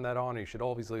always turn that on, or you should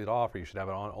always leave it off, or you should have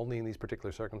it on only in these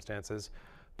particular circumstances.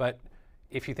 But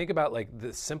if you think about like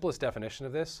the simplest definition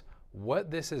of this, what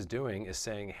this is doing is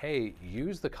saying, hey,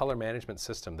 use the color management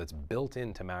system that's built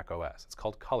into macOS. It's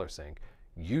called ColorSync.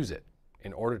 Use it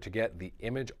in order to get the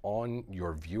image on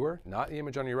your viewer, not the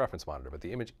image on your reference monitor, but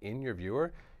the image in your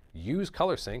viewer. Use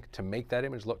ColorSync to make that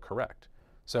image look correct.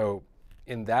 So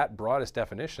in that broadest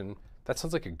definition, that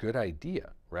sounds like a good idea,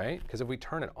 right? Because if we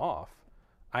turn it off,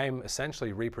 I'm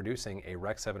essentially reproducing a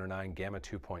Rec. 709 Gamma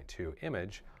 2.2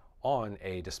 image on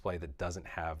a display that doesn't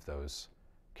have those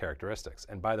characteristics.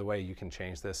 And by the way, you can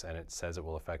change this, and it says it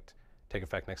will take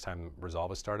effect next time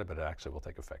Resolve is started, but it actually will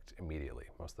take effect immediately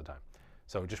most of the time.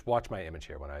 So just watch my image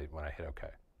here when I hit OK.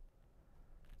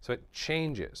 So it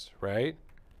changes, right?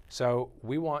 So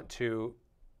we want to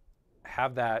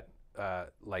have that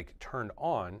like turned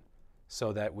on,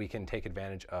 so that we can take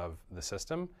advantage of the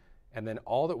system. And then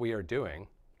all that we are doing,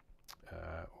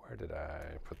 where did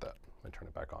I put that? I'm going to turn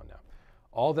it back on now.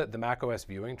 All that the macOS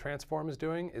viewing transform is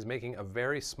doing is making a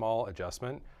very small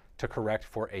adjustment to correct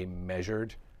for a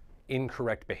measured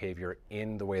incorrect behavior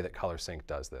in the way that ColorSync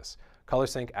does this.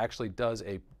 ColorSync actually does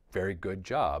a very good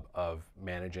job of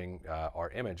managing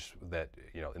our image that,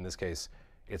 in this case,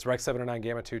 it's Rec. 709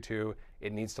 Gamma 2.2.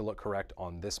 It needs to look correct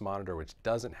on this monitor, which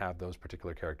doesn't have those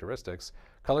particular characteristics.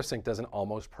 ColorSync does an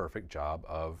almost perfect job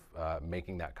of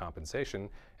making that compensation,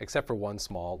 except for one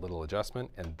small little adjustment,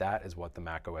 and that is what the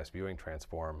macOS viewing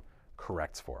transform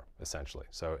corrects for, essentially.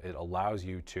 So it allows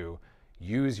you to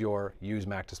use your Use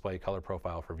Mac Display Color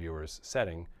Profile for Viewers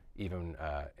setting, even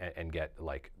and get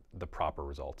like the proper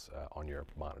results on your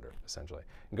monitor, essentially.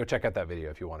 And go check out that video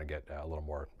if you want to get a little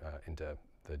more into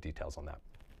the details on that.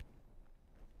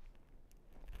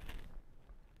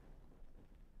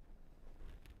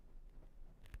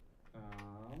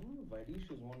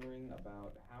 Vaidesh is wondering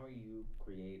about how you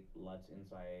create LUTs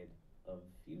inside of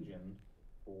Fusion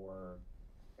for,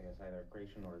 I guess, either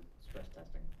creation or stress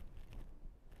testing.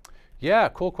 Yeah,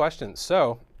 cool question.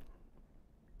 So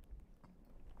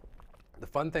the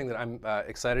fun thing that I'm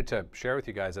excited to share with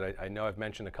you guys that I know I've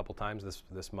mentioned a couple times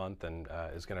this month, and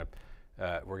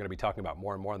we're gonna be talking about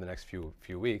more and more in the next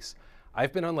few weeks.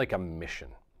 I've been on like a mission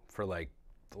for like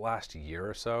the last year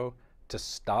or so to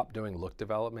stop doing look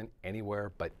development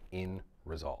anywhere but in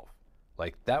Resolve.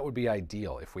 Like that would be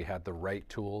ideal if we had the right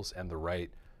tools and the right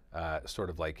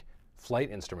sort of like flight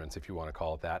instruments, if you want to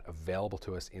call it that, available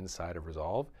to us inside of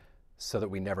Resolve, so that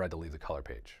we never had to leave the color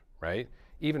page, right?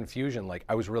 Even Fusion, like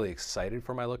I was really excited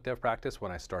for my look dev practice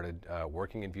when I started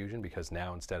working in Fusion, because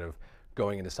now instead of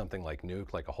going into something like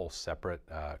Nuke, like a whole separate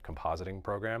compositing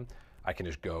program, I can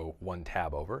just go one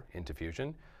tab over into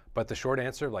Fusion. But the short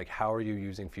answer, like how are you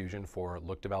using Fusion for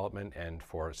look development and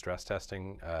for stress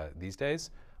testing these days?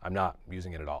 I'm not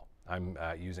using it at all. I'm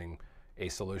using a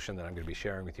solution that I'm going to be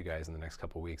sharing with you guys in the next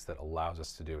couple of weeks that allows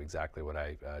us to do exactly what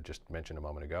I just mentioned a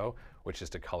moment ago, which is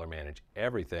to color manage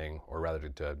everything, or rather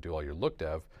to do all your look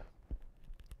dev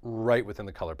right within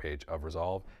the color page of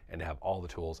Resolve, and to have all the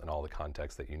tools and all the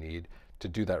context that you need to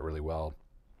do that really well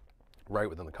right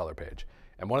within the color page.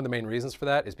 And one of the main reasons for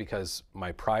that is because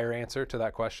my prior answer to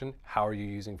that question, how are you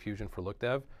using Fusion for look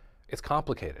dev? It's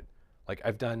complicated. Like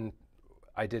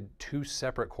I did 2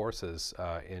 separate courses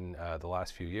in the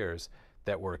last few years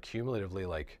that were cumulatively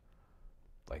like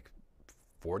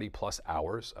 40 plus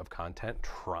hours of content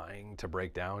trying to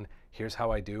break down, here's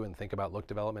how I do and think about look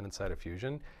development inside of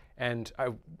Fusion. And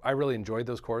I really enjoyed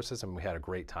those courses and we had a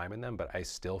great time in them, but I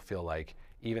still feel like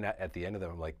even at the end of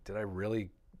them, I'm like, did I really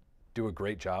do a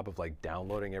great job of like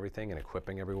downloading everything and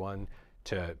equipping everyone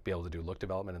to be able to do look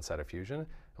development inside of Fusion?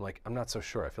 I'm like, I'm not so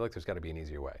sure. I feel like there's got to be an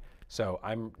easier way. So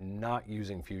I'm not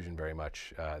using Fusion very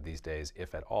much these days,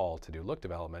 if at all, to do look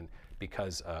development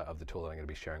because of the tool that I'm going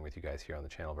to be sharing with you guys here on the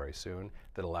channel very soon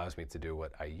that allows me to do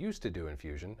what I used to do in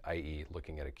Fusion, i.e.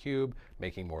 looking at a cube,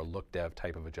 making more look dev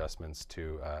type of adjustments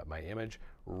to my image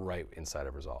right inside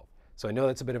of Resolve. So I know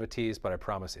that's a bit of a tease, but I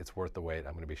promise it's worth the wait.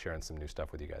 I'm going to be sharing some new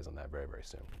stuff with you guys on that very, very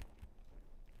soon.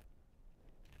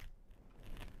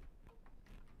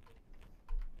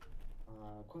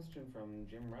 Question from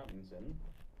Jim Robinson.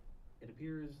 It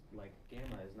appears like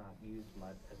gamma is not used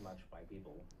as much by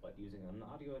people, but using an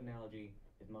audio analogy,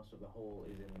 if most of the whole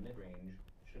is in the mid-range,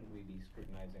 shouldn't we be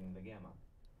scrutinizing the gamma?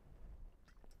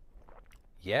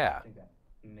 Yeah. I think that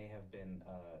may have been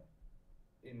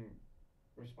in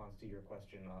response to your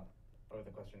question, or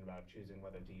the question about choosing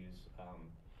whether to use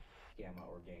gamma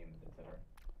or gain, etc.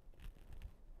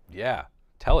 Yeah,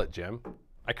 tell it, Jim.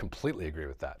 I completely agree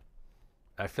with that.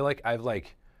 I feel like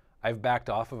I've backed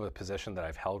off of a position that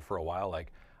I've held for a while.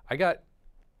 Like I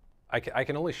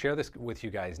can only share this with you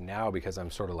guys now because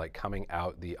I'm sort of like coming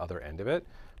out the other end of it.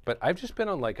 But I've just been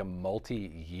on like a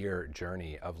multi-year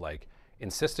journey of like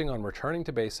insisting on returning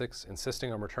to basics,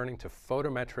 insisting on returning to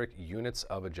photometric units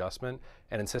of adjustment,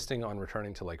 and insisting on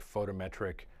returning to like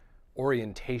photometric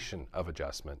orientation of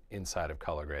adjustment inside of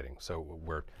color grading. So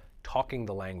we're talking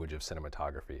the language of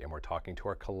cinematography, and we're talking to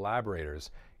our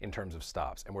collaborators in terms of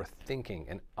stops, and we're thinking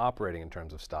and operating in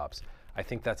terms of stops. I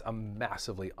think that's a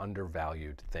massively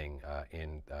undervalued thing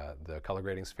in the color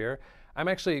grading sphere. I'm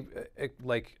actually,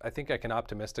 I think I can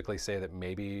optimistically say that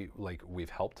maybe like we've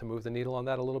helped to move the needle on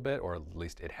that a little bit, or at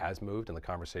least it has moved, and the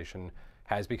conversation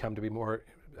has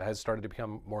started to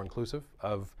become more inclusive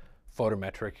of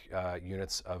photometric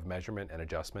units of measurement and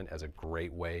adjustment as a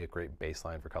great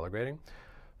baseline for color grading.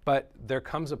 But there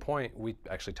comes a point, we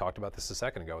actually talked about this a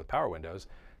second ago with power windows,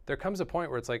 there comes a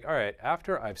point where it's like, all right,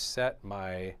 after I've set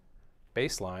my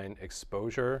baseline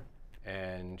exposure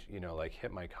and like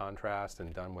hit my contrast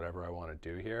and done whatever I want to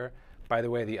do here. By the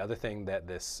way, the other thing that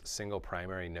this single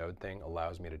primary node thing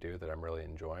allows me to do that I'm really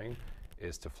enjoying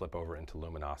is to flip over into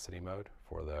luminosity mode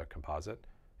for the composite,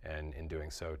 and in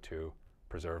doing so to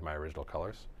preserve my original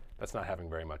colors. That's not having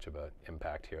very much of an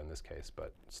impact here in this case,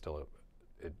 but still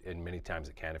in many times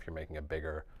it can if you're making a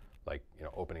bigger, like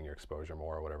opening your exposure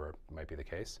more or whatever might be the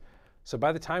case. So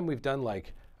by the time we've done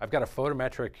I've got a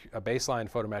baseline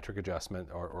photometric adjustment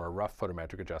or a rough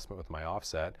photometric adjustment with my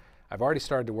offset. I've already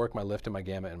started to work my lift and my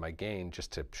gamma and my gain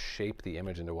just to shape the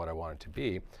image into what I want it to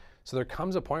be. So there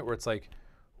comes a point where it's like,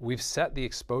 we've set the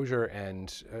exposure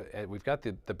and we've got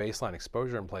the baseline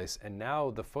exposure in place, and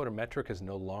now the photometric is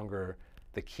no longer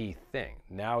the key thing.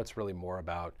 Now it's really more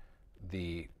about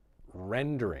the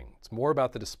rendering. It's more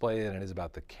about the display than it is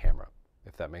about the camera,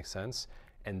 if that makes sense.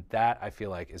 And that, I feel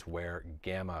like, is where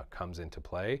gamma comes into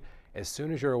play. As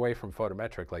soon as you're away from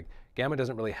photometric, like gamma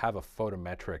doesn't really have a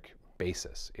photometric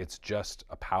basis. It's just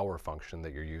a power function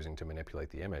that you're using to manipulate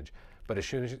the image. But as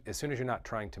soon as you're not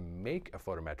trying to make a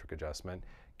photometric adjustment,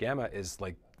 gamma is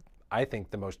I think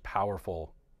the most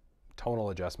powerful tonal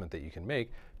adjustment that you can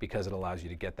make, because it allows you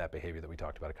to get that behavior that we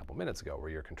talked about a couple minutes ago, where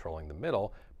you're controlling the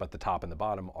middle, but the top and the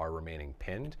bottom are remaining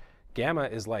pinned. Gamma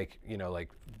is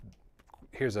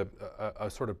here's a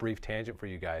sort of brief tangent for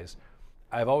you guys.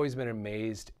 I've always been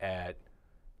amazed at,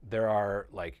 there are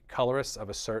colorists of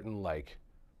a certain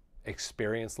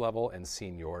experience level and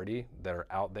seniority that are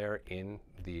out there in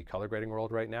the color grading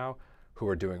world right now, who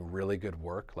are doing really good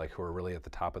work, who are really at the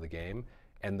top of the game.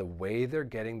 And the way they're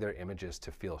getting their images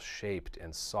to feel shaped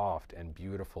and soft and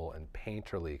beautiful and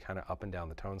painterly, kind of up and down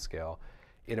the tone scale,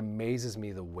 it amazes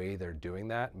me the way they're doing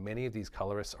that. Many of these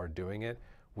colorists are doing it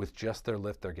with just their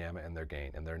lift, their gamma, and their gain,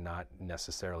 and they're not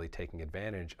necessarily taking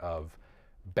advantage of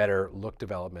better look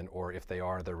development, or if they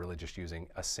are, they're really just using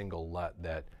a single LUT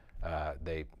that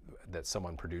that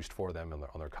someone produced for them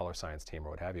on their color science team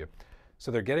or what have you. So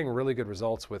they're getting really good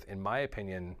results with, in my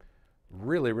opinion,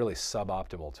 really, really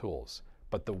suboptimal tools.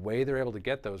 But the way they're able to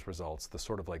get those results, the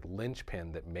sort of like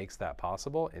linchpin that makes that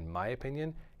possible, in my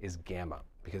opinion, is gamma,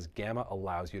 because gamma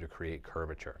allows you to create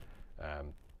curvature. I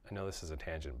know this is a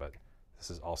tangent, but this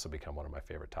has also become one of my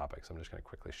favorite topics. I'm just going to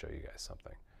quickly show you guys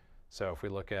something. So if we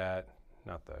look at,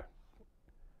 not the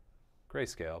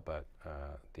grayscale, but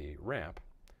the ramp,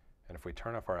 and if we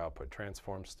turn off our output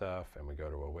transform stuff and we go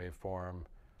to a waveform,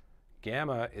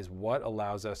 gamma is what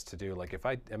allows us to do, like if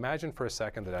I imagine for a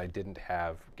second that I didn't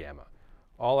have gamma.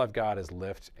 All I've got is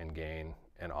lift and gain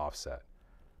and offset.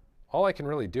 All I can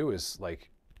really do is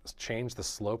like change the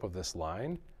slope of this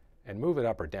line and move it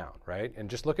up or down, right? And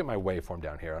just look at my waveform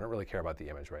down here. I don't really care about the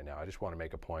image right now. I just want to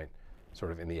make a point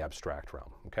sort of in the abstract realm,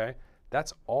 okay?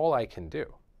 That's all I can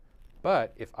do.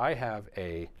 But if I have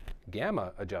a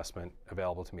gamma adjustment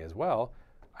available to me as well,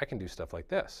 I can do stuff like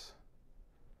this,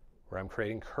 where I'm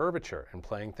creating curvature and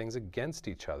playing things against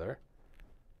each other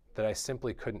that I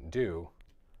simply couldn't do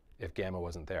if gamma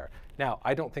wasn't there. Now,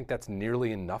 I don't think that's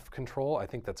nearly enough control. I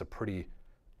think that's a pretty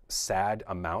sad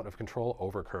amount of control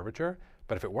over curvature.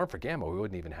 But if it weren't for gamma, we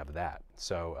wouldn't even have that.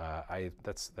 So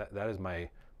that is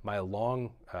my long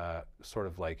sort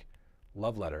of like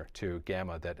love letter to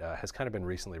gamma that has kind of been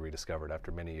recently rediscovered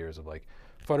after many years of like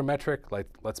photometric, like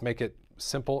let's make it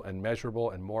simple and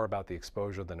measurable and more about the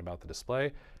exposure than about the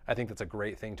display. I think that's a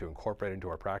great thing to incorporate into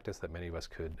our practice that many of us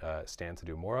could stand to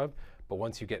do more of. But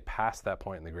once you get past that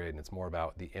point in the grade and it's more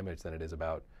about the image than it is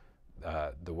about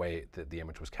the way that the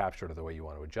image was captured or the way you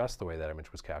want to adjust the way that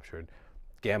image was captured,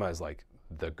 gamma is like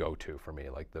the go-to for me,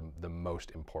 like the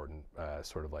most important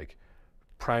sort of like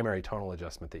primary tonal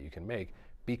adjustment that you can make,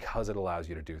 because it allows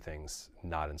you to do things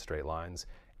not in straight lines,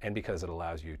 and because it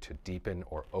allows you to deepen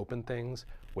or open things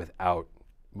without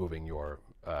moving your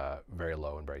very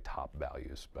low and very top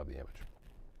values of the image.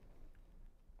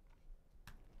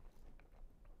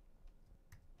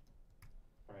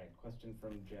 All right, question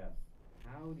from Jeff.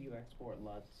 How do you export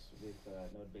LUTs with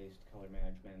node-based color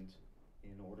management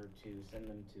in order to send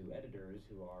them to editors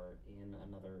who are in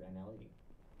another NLE?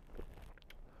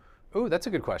 Ooh, that's a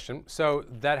good question. So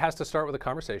that has to start with a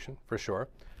conversation, for sure.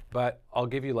 But I'll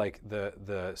give you like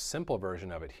the simple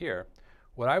version of it here.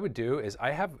 What I would do is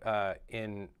I have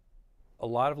in a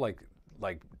lot of like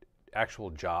actual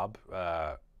job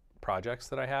projects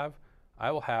that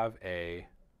I will have a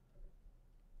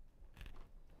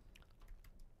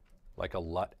like a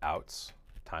LUT outs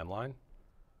timeline.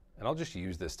 And I'll just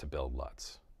use this to build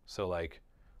LUTs. So like,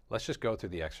 let's just go through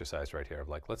the exercise right here of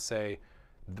like, let's say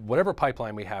whatever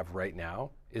pipeline we have right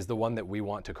now is the one that we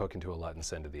want to cook into a LUT and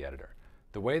send to the editor.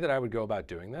 The way that I would go about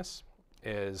doing this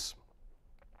is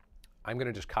I'm going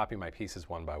to just copy my pieces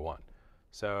one by one.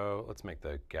 So let's make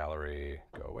the gallery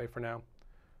go away for now.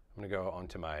 I'm going to go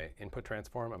onto my input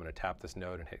transform. I'm going to tap this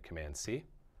node and hit Command C.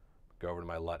 Go over to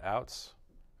my LUT outs.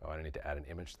 Oh, I need to add an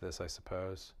image to this, I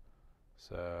suppose.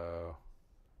 So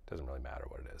it doesn't really matter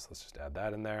what it is. Let's just add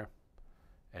that in there.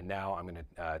 And now I'm going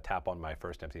to tap on my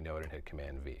first empty node and hit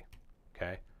Command V.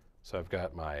 Okay? So I've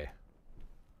got my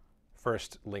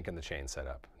first link in the chain set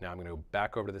up. Now I'm going to go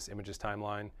back over to this images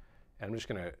timeline, and I'm just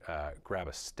going to grab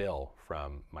a still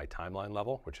from my timeline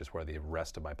level, which is where the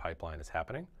rest of my pipeline is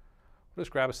happening. We'll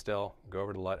just grab a still, go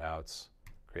over to LUT outs,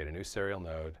 create a new serial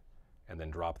node, and then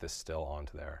drop this still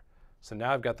onto there. So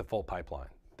now I've got the full pipeline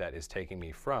that is taking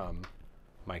me from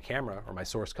my camera or my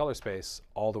source color space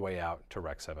all the way out to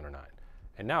Rec 7 or 9.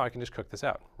 And now I can just cook this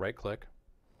out. Right click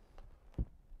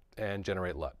and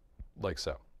generate LUT, like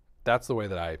so. That's the way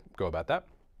that I go about that.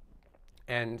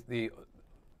 And the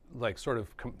like sort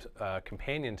of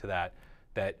companion to that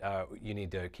you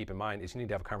need to keep in mind is you need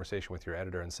to have a conversation with your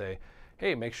editor and say,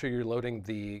 hey, make sure you're loading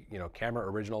the camera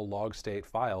original log state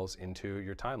files into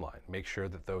your timeline. Make sure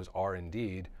that those are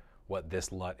indeed what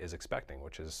this LUT is expecting,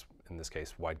 which is, in this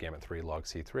case, wide gamut 3 log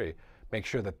C3. Make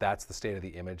sure that that's the state of the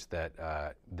image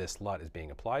that this LUT is being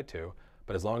applied to.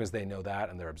 But as long as they know that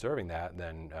and they're observing that,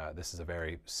 then this is a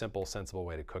very simple, sensible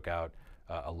way to cook out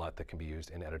a LUT that can be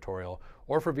used in editorial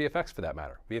or for VFX for that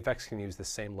matter. VFX can use the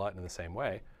same LUT in the same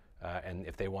way. And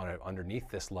if they want to, underneath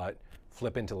this LUT,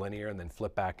 flip into linear and then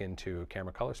flip back into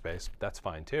camera color space, that's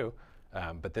fine too.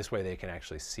 But this way they can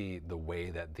actually see the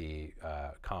way that the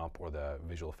comp or the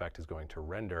visual effect is going to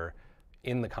render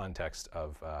in the context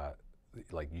of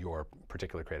like your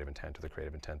particular creative intent or the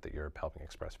creative intent that you're helping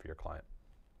express for your client.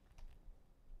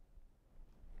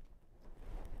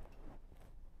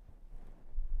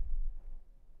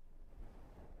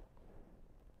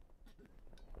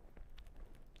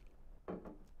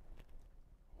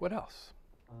 What else?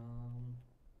 I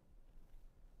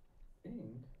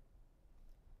think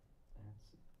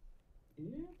that's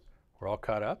We're all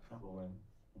caught up? Oh,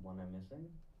 one I'm missing?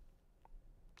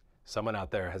 Someone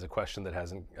out there has a question that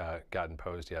hasn't gotten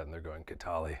posed yet, and they're going,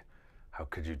 Kitali, how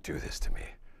could you do this to me?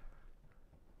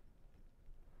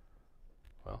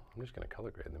 Well, I'm just going to color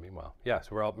grade in the meanwhile. Yeah,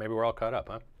 so maybe we're all caught up,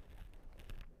 huh?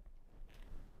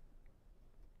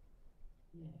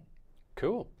 Yeah.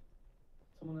 Cool.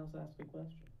 Someone else asked a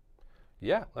question.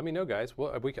 Yeah, let me know, guys.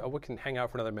 Well, we can hang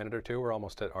out for another minute or two. We're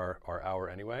almost at our hour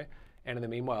anyway. And in the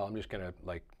meanwhile, I'm just going to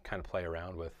like kind of play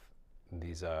around with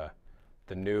these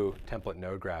the new template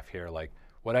node graph here. Like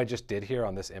what I just did here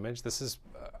on this image, this is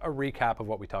a recap of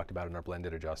what we talked about in our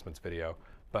blended adjustments video.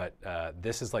 But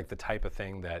this is like the type of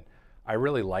thing that I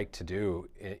really like to do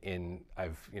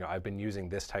I've been using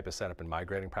this type of setup in my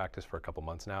grading practice for a couple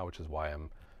months now, which is why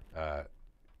I'm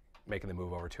making the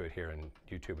move over to it here in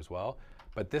YouTube as well.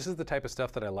 But this is the type of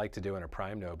stuff that I like to do in a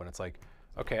prime node when it's like,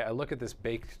 okay, I look at this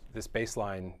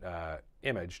baseline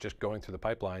image just going through the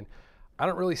pipeline. I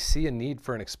don't really see a need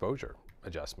for an exposure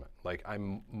adjustment. Like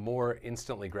I'm more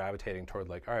instantly gravitating toward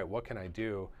like, all right, what can I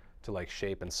do to like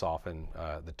shape and soften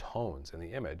the tones in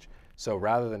the image? So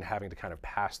rather than having to kind of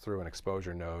pass through an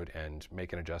exposure node and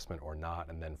make an adjustment or not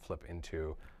and then flip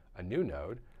into a new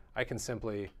node, I can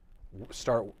simply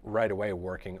start right away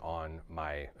working on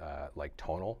my like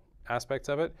tonal aspects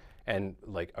of it. And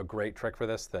like a great trick for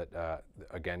this that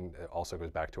again also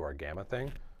goes back to our gamma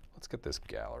thing. Let's get this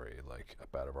gallery like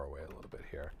up out of our way a little bit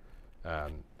here.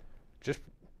 Just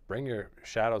bring your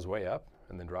shadows way up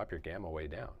and then drop your gamma way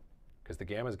down, because the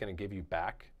gamma is going to give you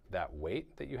back that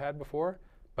weight that you had before,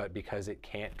 but because it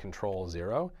can't control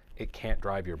 0, it can't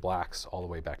drive your blacks all the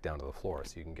way back down to the floor,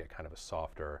 so you can get kind of a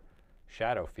softer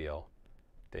shadow feel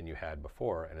than you had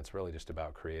before. And it's really just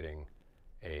about creating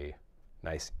a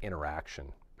nice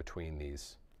interaction between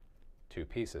these two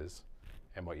pieces.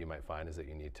 And what you might find is that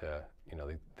you need to,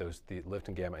 the lift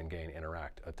and gamma and gain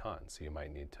interact a ton. So you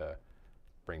might need to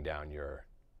bring down your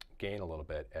gain a little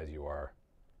bit as you are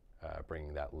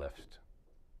bringing that lift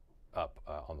up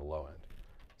on the low end.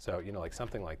 So, like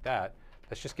something like that,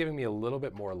 that's just giving me a little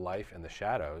bit more life in the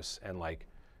shadows. And like,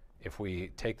 if we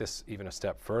take this even a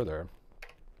step further,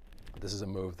 this is a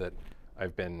move that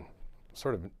I've been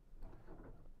sort of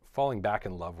falling back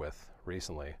in love with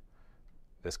recently.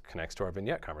 This connects to our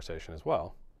vignette conversation as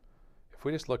well. If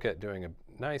we just look at doing a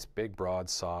nice, big, broad,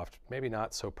 soft, maybe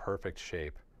not so perfect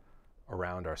shape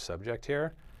around our subject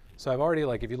here. So I've already,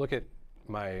 like, if you look at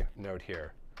my node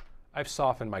here, I've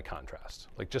softened my contrast,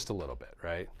 like just a little bit,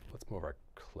 right? Let's move our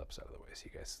clips out of the way so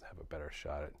you guys have a better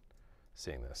shot at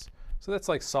seeing this. So that's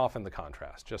like soften the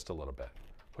contrast just a little bit,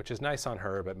 which is nice on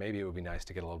her, but maybe it would be nice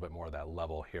to get a little bit more of that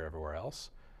level here everywhere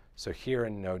else. So here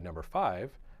in node number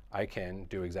 5, I can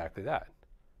do exactly that.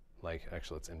 Like,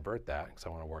 actually, let's invert that because I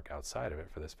want to work outside of it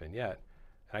for this vignette.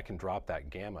 And I can drop that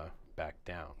gamma back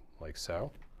down, like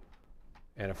so.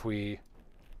 And if we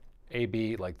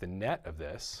A/B like the net of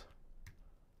this,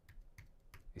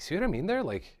 you see what I mean there?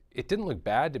 Like, it didn't look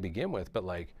bad to begin with, but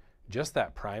like just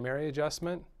that primary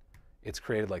adjustment, it's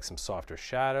created like some softer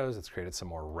shadows. It's created some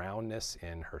more roundness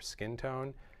in her skin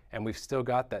tone. And we've still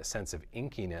got that sense of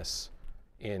inkiness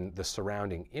in the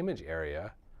surrounding image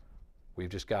area. We've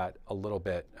just got a little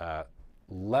bit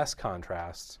less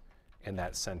contrast in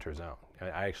that center zone. And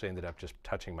I actually ended up just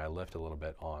touching my lift a little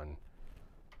bit on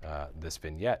this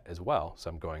vignette as well. So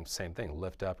I'm going same thing,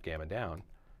 lift up, gamma down,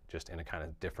 just in a kind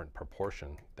of different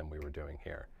proportion than we were doing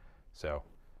here. So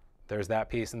there's that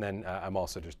piece. And then I'm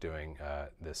also just doing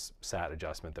this SAT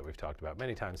adjustment that we've talked about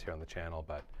many times here on the channel,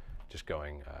 but just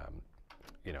going,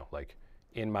 like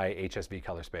in my HSV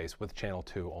color space with channel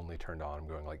 2 only turned on, I'm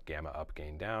going like gamma up,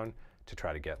 gain down to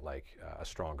try to get like a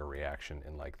stronger reaction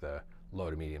in like the low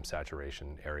to medium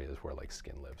saturation areas where like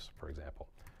skin lives, for example.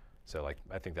 So like,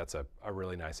 I think that's a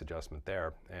really nice adjustment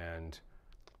there. And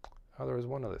there was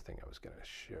one other thing I was going to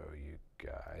show you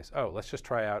guys. Oh, let's just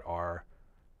try out our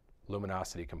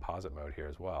luminosity composite mode here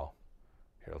as well.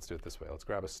 Here, let's do it this way. Let's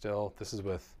grab a still. This is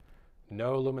with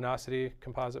no luminosity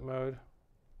composite mode.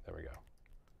 There we go.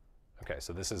 Okay,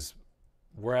 so this is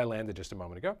where I landed just a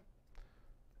moment ago.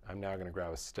 I'm now going to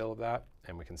grab a still of that,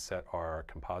 and we can set our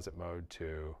composite mode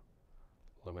to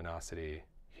luminosity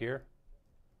here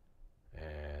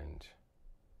and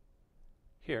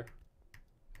here,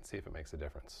 and see if it makes a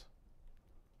difference.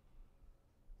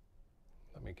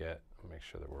 Let me make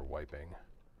sure that we're wiping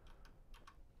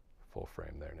full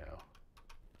frame there now.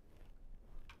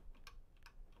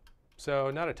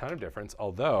 So not a ton of difference,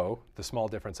 although the small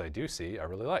difference I do see, I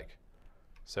really like.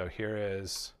 So here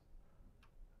is,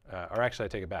 or actually I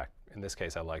take it back. In this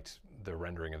case, I liked the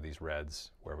rendering of these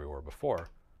reds where we were before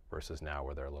versus now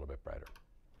where they're a little bit brighter.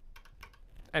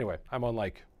 Anyway, I'm on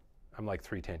like I'm like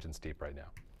 3 tangents deep right now.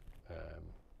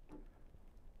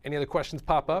 Any other questions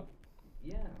pop up?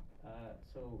 Yeah.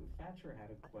 So Thatcher had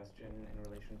a question in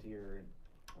relation to your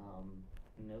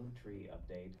node tree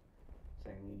update,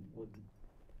 saying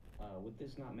would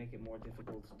this not make it more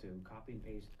difficult to copy and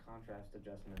paste contrast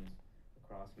adjustments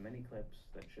across many clips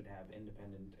that should have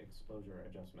independent exposure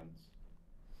adjustments?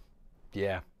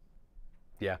 Yeah.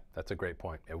 Yeah, that's a great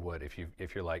point. It would.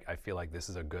 If you're like, I feel like this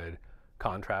is a good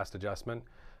contrast adjustment.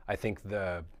 I think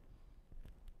the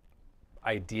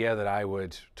idea that I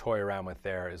would toy around with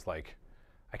there is like,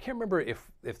 I can't remember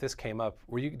if this came up.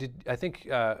 I think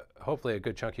hopefully a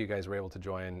good chunk of you guys were able to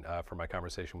join for my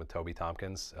conversation with Toby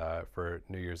Tompkins for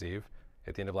New Year's Eve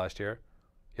at the end of last year.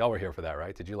 Y'all were here for that,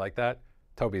 right? Did you like that?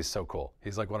 Toby is so cool.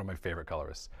 He's like one of my favorite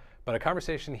colorists. But a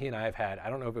conversation he and I have had, I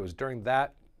don't know if it was during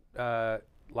that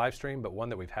live stream, but one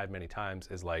that we've had many times,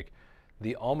 is like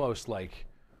the almost like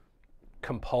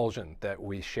compulsion that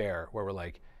we share where we're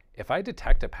like, if I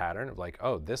detect a pattern of like,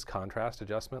 oh, this contrast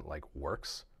adjustment like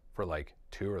works for like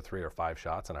 2 or 3 or 5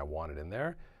 shots and I want it in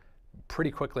there,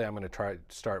 pretty quickly I'm going to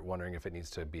start wondering if it needs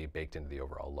to be baked into the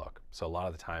overall look. So a lot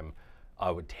of the time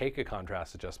I would take a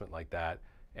contrast adjustment like that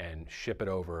and ship it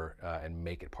over and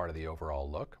make it part of the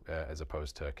overall look as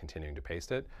opposed to continuing to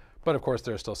paste it. But of course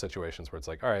there are still situations where it's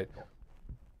like, all right,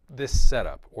 this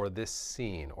setup or this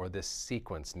scene or this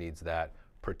sequence needs that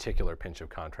particular pinch of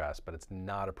contrast, but it's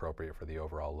not appropriate for the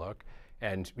overall look.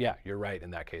 And yeah, you're right in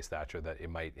that case, Thatcher, that it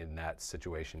might in that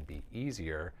situation be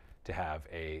easier to have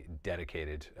a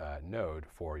dedicated node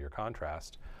for your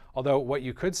contrast. Although what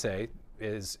you could say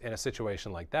is in a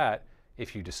situation like that,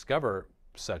 if you discover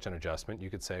such an adjustment, you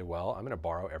could say, well, I'm going to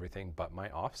borrow everything but my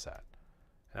offset.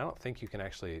 And I don't think you can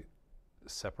actually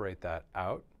separate that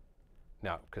out.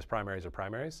 Now, because primaries are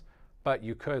primaries, but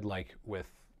you could, like with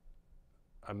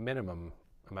a minimum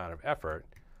amount of effort,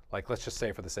 like let's just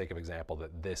say for the sake of example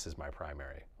that this is my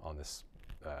primary on this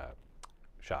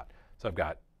shot. So I've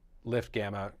got lift,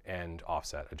 gamma, and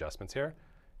offset adjustments here.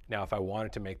 Now if I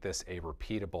wanted to make this a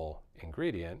repeatable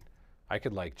ingredient, I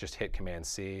could like just hit Command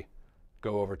C,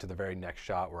 go over to the very next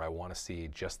shot where I want to see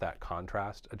just that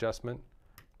contrast adjustment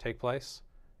take place,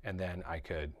 and then I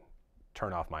could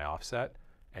turn off my offset,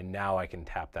 and now I can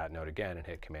tap that node again and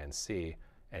hit Command C,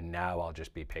 and now I'll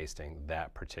just be pasting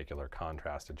that particular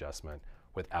contrast adjustment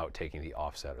without taking the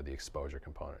offset or the exposure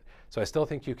component. So I still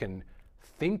think you can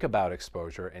think about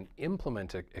exposure and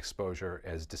implement exposure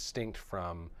as distinct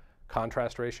from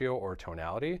contrast ratio or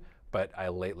tonality, but I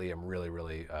lately am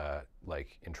really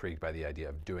like intrigued by the idea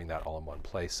of doing that all in one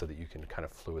place so that you can kind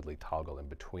of fluidly toggle in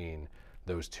between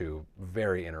those two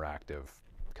very interactive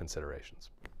considerations.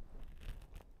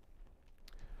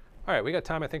 All right, we got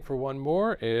time, I think, for one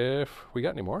more, if we got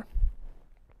any more.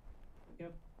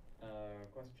 Yep.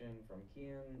 Question from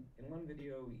Kian. In one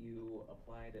video, you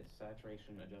applied a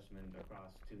saturation adjustment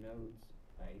across 2 nodes,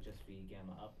 HSV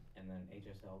gamma up and then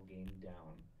HSL gain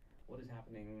down. What is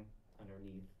happening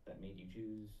underneath that made you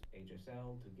choose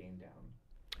HSL to gain down?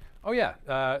 Oh yeah,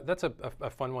 that's a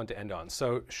fun one to end on.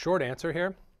 So short answer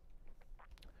here,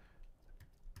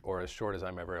 or as short as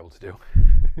I'm ever able to do.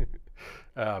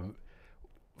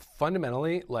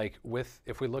 Fundamentally, like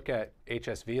if we look at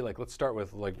HSV, like let's start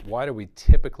with like why do we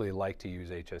typically like to use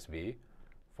HSV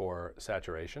for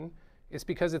saturation? It's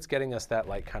because it's getting us that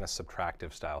like kind of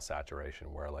subtractive style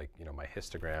saturation where like, you know, my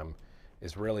histogram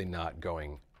is really not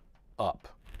going up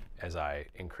as I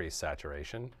increase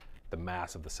saturation. The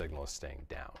mass of the signal is staying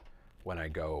down when I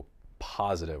go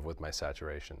positive with my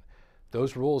saturation.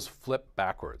 Those rules flip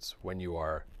backwards when you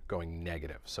are going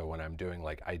negative. So when I'm doing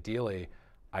like ideally,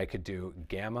 I could do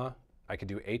gamma, I could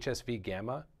do HSV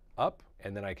gamma up,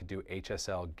 and then I could do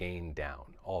HSL gain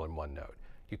down all in one node.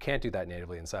 You can't do that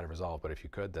natively inside of Resolve, but if you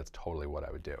could, that's totally what I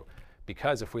would do.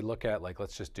 Because if we look at, like,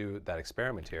 let's just do that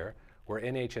experiment here. We're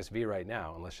in HSV right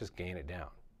now, and let's just gain it down.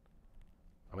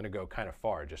 I'm going to go kind of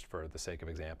far just for the sake of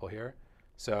example here.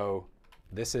 So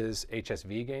this is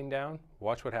HSV gain down.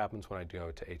 Watch what happens when I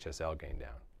go to HSL gain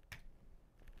down.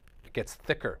 It gets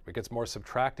thicker. It gets more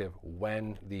subtractive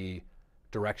when the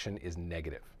direction is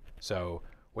negative. So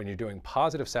when you're doing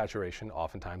positive saturation,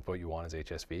 oftentimes what you want is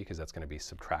HSV because that's going to be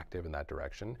subtractive in that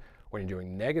direction. When you're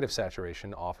doing negative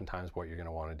saturation, oftentimes what you're going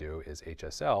to want to do is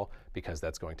HSL because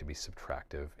that's going to be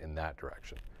subtractive in that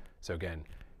direction. So again,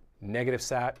 negative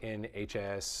sat in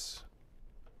HS,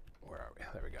 where are we?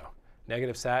 There we go.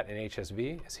 Negative sat in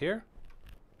HSV is here.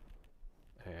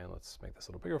 And let's make this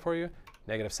a little bigger for you.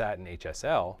 Negative sat in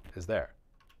HSL is there.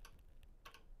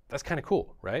 That's kind of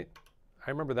cool, right? I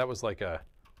remember that was like I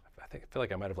feel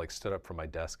like I might have like stood up from my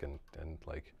desk and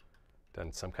like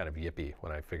done some kind of yippee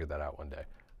when I figured that out one day.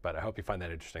 But I hope you find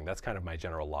that interesting. That's kind of my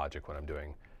general logic when I'm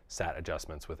doing SAT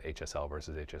adjustments with HSL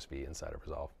versus HSV inside of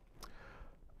Resolve.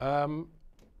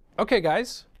 Okay,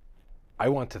 guys. I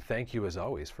want to thank you, as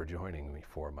always, for joining me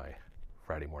for my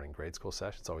Friday morning grade school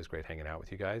session. It's always great hanging out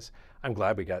with you guys. I'm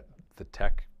glad we got the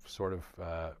tech sort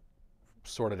of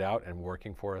sorted out and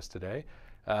working for us today.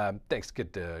 Thanks to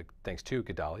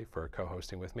Gadali for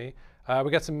co-hosting with me.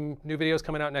 We got some new videos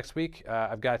coming out next week.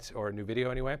 Or a new video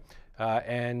anyway,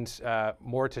 and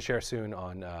more to share soon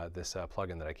on this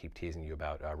plugin that I keep teasing you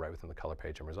about right within the color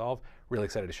page in Resolve. Really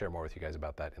excited to share more with you guys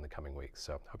about that in the coming weeks.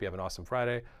 So hope you have an awesome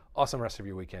Friday, awesome rest of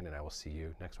your weekend, and I will see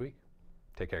you next week.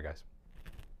 Take care, guys.